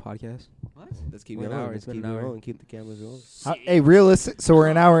already into this podcast? What? Let's keep We're an going. hour, Let's it's been keep an it hour. rolling. Keep the cameras rolling. Hey, realistic. So we're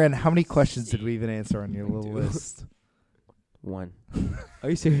an hour in. How many questions did we even answer on your little list? One.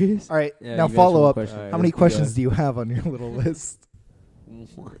 Are you serious? All right. Yeah, now you guys follow have up. questions. Alright, How many let's keep questions going. do you have on your little list?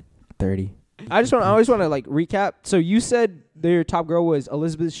 30. I always want to like recap. So you said your top girl was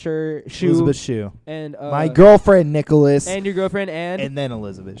Elizabeth Shue Elizabeth Shue. and My girlfriend Nicholas. and your girlfriend and then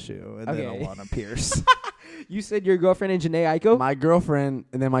Elizabeth Shue. And Okay. then Alana Pierce. you said your girlfriend and Janae Aiko My girlfriend,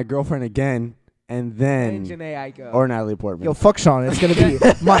 and then my girlfriend again, and then and Janae Aiko. or Natalie Portman. Yo, fuck Sean. It's going to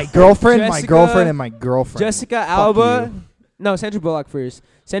be my girlfriend, my Jessica- girlfriend, and my girlfriend. Jessica Alba. No, Sandra Bullock first.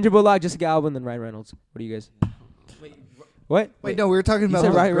 Sandra Bullock, Jessica Alba, and then Ryan Reynolds. What do you guys? What? Wait, no, we were talking You about said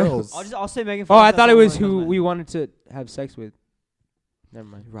little Ryan girls. Reynolds. I'll say Megan Oh, Fox. I that's thought it the was only one who that comes we to mind. wanted to have sex with. Never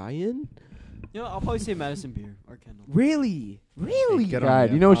mind. Ryan? You know, I'll probably say Madison Beer or Kendall. Really? Really? Good on God,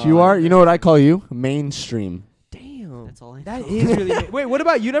 you. you know what you are? You know what I call you? Mainstream. Damn. That's all I know. That is really. Wait, what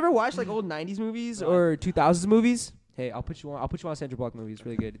about you? Never watched like old '90s movies or 2000s movies? Hey, I'll put you on. I'll put you on Sandra Bullock movies. It's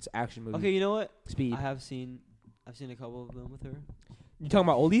really good. It's action movie. Okay, you know what? Speed. I've seen a couple of them with her. You talking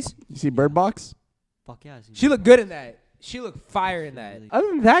about oldies? You see Bird Box? Fuck yeah. I've seen She that. looked good in that. She looked fire in that. Other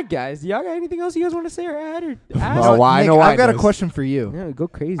than that, guys, y'all got anything else you guys want to say or add or ask? Oh, well, I Nick, know I've got a Wyatt question for you. Yeah, go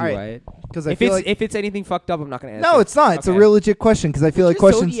crazy, All right. Wyatt. Because I If feel it's like if it's anything fucked up, I'm not gonna answer. no, it's not. It's a Okay. real legit question because I feel like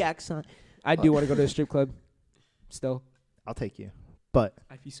questions. I do want to go to a strip club. Still, I'll take you. But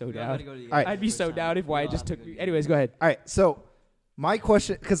I'd be so We down. gotta go together All right. I'd be first so time. down if Wyatt We'll just have took to me. go Anyways, go ahead. all right, so my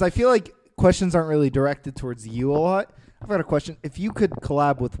question, because I feel like questions aren't really directed towards you a lot. I've got a question. If you could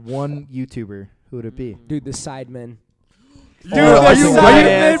collab with one YouTuber, who would it be? Dude, the Sidemen. Dude, are you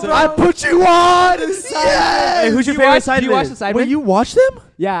waiting? I put you on. Hey, who's your Do you favorite watch- side Do you watch the Sidemen? Wait, you watch them?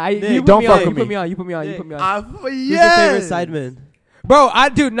 Yeah, Nick, you put don't me fuck on. You with put me. me on. You put me on. You Nick. put me on. Who's your favorite sideman? Bro, I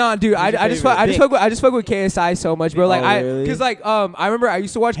just fuck favorite? with KSI so much, bro. Like Oh, really? cause like I remember I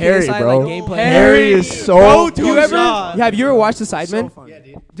used to watch Harry, KSI bro. like gameplay. Harry is so Bro, do you funny. ever Shot. have you ever watched the Sidemen?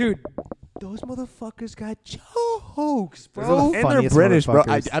 Yeah, Dude, those motherfuckers got jokes, Those are bro. the And they're funniest British, bro.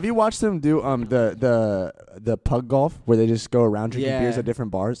 motherfuckers. Have you watched them do the pug golf where they just go around drinking Yeah. beers at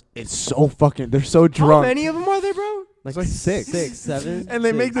different bars? It's so fucking. They're so How drunk. many of them are there, bro? It's like six. 7. And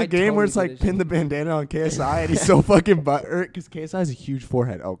they make the I game where totally it's like did pin the bandana on KSI, and he's so fucking butthurt because KSI has a huge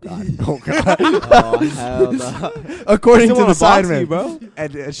forehead. Oh god, oh god. Oh hell no. According He's to gonna the box you, sidemen, bro.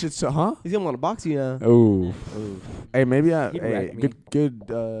 And it's shit. So, huh? He's gonna want to box you now. Oh, hey, maybe He'd hey, wreck me. good.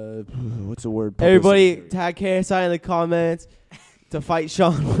 What's the word? Everybody, Publicity. tag KSI in the comments to fight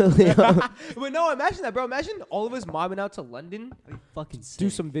Sean Williams. But no, imagine that, bro. Imagine all of us mobbing out to London, Fucking sick.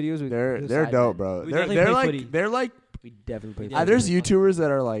 do some videos with. They're the they're Sidemen. dope, bro. We They're definitely they're play like footy. they're like. We definitely play. Yeah, There's definitely fun. YouTubers that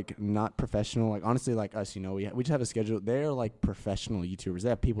are like not professional, like honestly, like us. You know, we just have a schedule. They're like professional YouTubers. They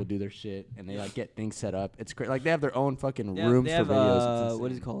have people do their shit and they like get things set up. It's great. Like they have their own fucking rooms they have, for videos. It's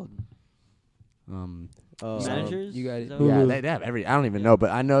what is insane. it called? Oh, Managers? you guys- Is that what Yeah, it is? they have every. I don't even know,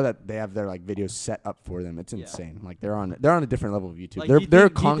 but I know that they have their like videos set up for them. It's Yeah. insane. Like they're on a different level of YouTube. Like, they're do you they're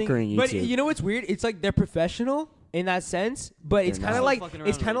think- do you think- conquering But YouTube. you know what's weird? It's like they're professional in that sense, but it's They're kind of not. like Fucking around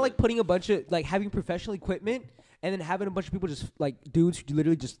it's a kind of little like bit. putting a bunch of like having professional equipment and then having a bunch of people just like dudes who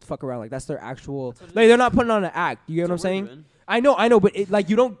literally just fuck around. Like that's their actual. That's what it Like is. they're not putting on an act. You get what I'm It's a word, saying? man. I know, but it, like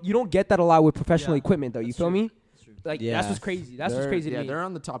you don't get that a lot with professional Yeah, equipment though. You that's feel true. me? That's true. Like Yeah. that's what's crazy. That's what's They're- crazy to yeah, me. they're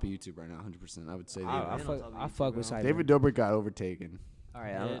on the top of YouTube right now, 100%. I would say. I, they I are. fuck, I fuck with Sidemen. David Dobrik got overtaken. All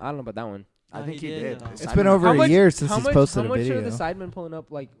right, Yeah. I don't know about that one. I No, think he he did. did. It's It's been over How a much- year since how he's much, posted how a much video. are the Sidemen pulling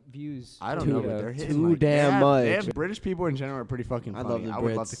up like views? I don't to, know, but they're hitting too like, damn they have much. British people in general are pretty fucking I funny. love the I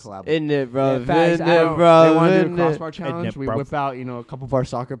would love to Brits. collab. Isn't it, bro? Yeah, facts. Isn't I it, know. bro? They want to do a Isn't it? crossbar challenge. it, We bro. whip out, a couple of our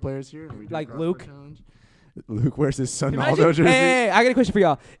soccer players here. And we do a Like crossbar Luke? challenge. Luke wears his son Imagine- Aldo jersey. Hey, I got a question for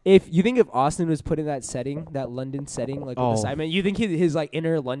y'all. If you think if Austin was put in that setting, that London setting, like with the Oh. Sidemen, you think his like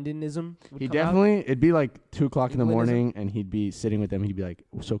inner Londonism would He come out? definitely, it'd be like 2:00 in the Englandism? morning, and he'd be sitting with them. He'd be like,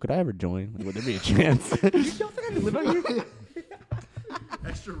 "So could I ever join? Like, would there be a chance?"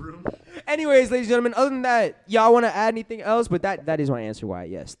 Anyways, ladies and gentlemen, other than that, y'all want to add anything else? But that is my answer. Why?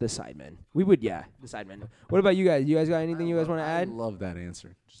 Yes, the Sidemen. We would, yeah, the Sidemen. What about you guys? You guys got anything you guys want to I add? love that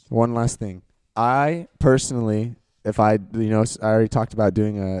answer. One last thing. I personally, if I already talked about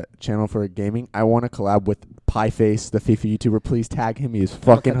doing a channel for gaming. I want to collab with Pieface, the FIFA YouTuber. Please tag him. He is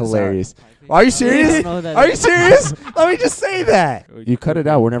fucking cut this out. hilarious. Are you I serious? don't know who that Are you is. serious? Let me just say that. You cut it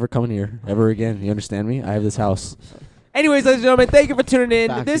out. We're never coming here ever again. You understand me? I have this house. Anyways, ladies and gentlemen, thank you for tuning in.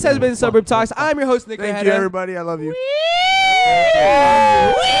 Back This to has the been fuck, Suburb fuck, Talks. fuck. I'm your host, Nick Thank Ojeda. you, everybody. I love you.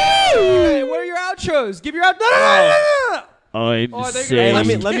 Hey, what are your outros? Give your out. No, no, no, no, no. I'm Oh, they're Hey,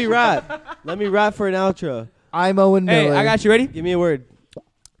 gonna- let me rap. Let me rap for an outro. I'm Owen Hey, Miller. I got you. Ready? Give me a word.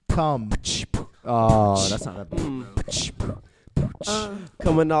 Come. Oh, that's not that bad.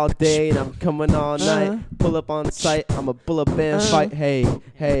 Coming all day and I'm coming all night. Pull up on site, I'm a pull up and fight. Hey,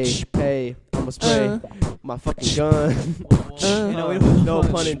 hey, hey, I'ma spray my fucking gun. You know, we don't- No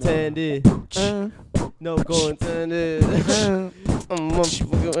pun intended. No go intended. I'm a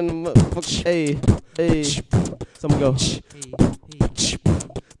motherfucker in the motherfucker. Hey, hey. Someone go.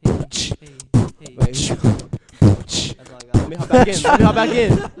 Let me hop back in. Let me hop back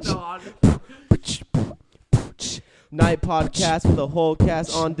in. Night podcast with the whole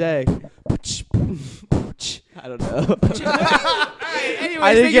cast on deck. I don't know. Anyways,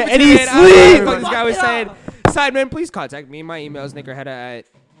 I didn't thank you get for any tuning in. I don't know sleep. what the fuck this guy was saying. Sidemen, please contact me. My email is nickerhead at.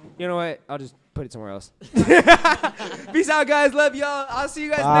 You know what? I'll just put it somewhere else. Peace out, guys. Love y'all. I'll see you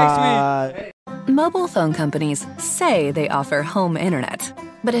guys next week. Mobile phone companies say they offer home internet.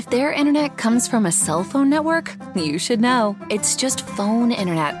 But if their internet comes from a cell phone network, you should know. It's just phone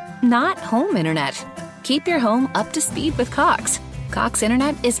internet, not home internet. Keep your home up to speed with Cox. Cox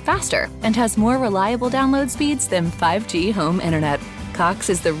internet is faster and has more reliable download speeds than 5G home internet. Cox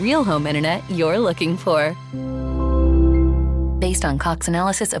is the real home internet you're looking for. Based on Cox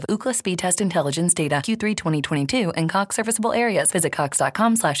analysis of Ookla speed test intelligence data Q3 2022 and Cox serviceable areas. Visit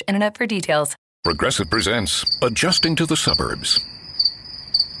cox.com/internet for details. Progressive presents Adjusting to the Suburbs.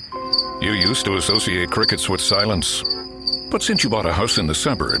 You used to associate crickets with silence. But since you bought a house in the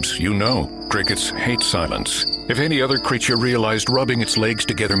suburbs, you know crickets hate silence. If any other creature realized rubbing its legs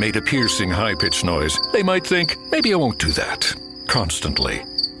together made a piercing, high-pitched noise, they might think, maybe I won't do that. Constantly.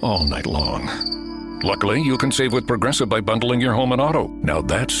 All night long. Luckily, you can save with Progressive by bundling your home and auto. Now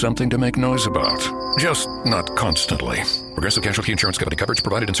that's something to make noise about. Just not constantly. Progressive Casualty Insurance Company coverage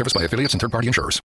provided and serviced by affiliates and third-party insurers.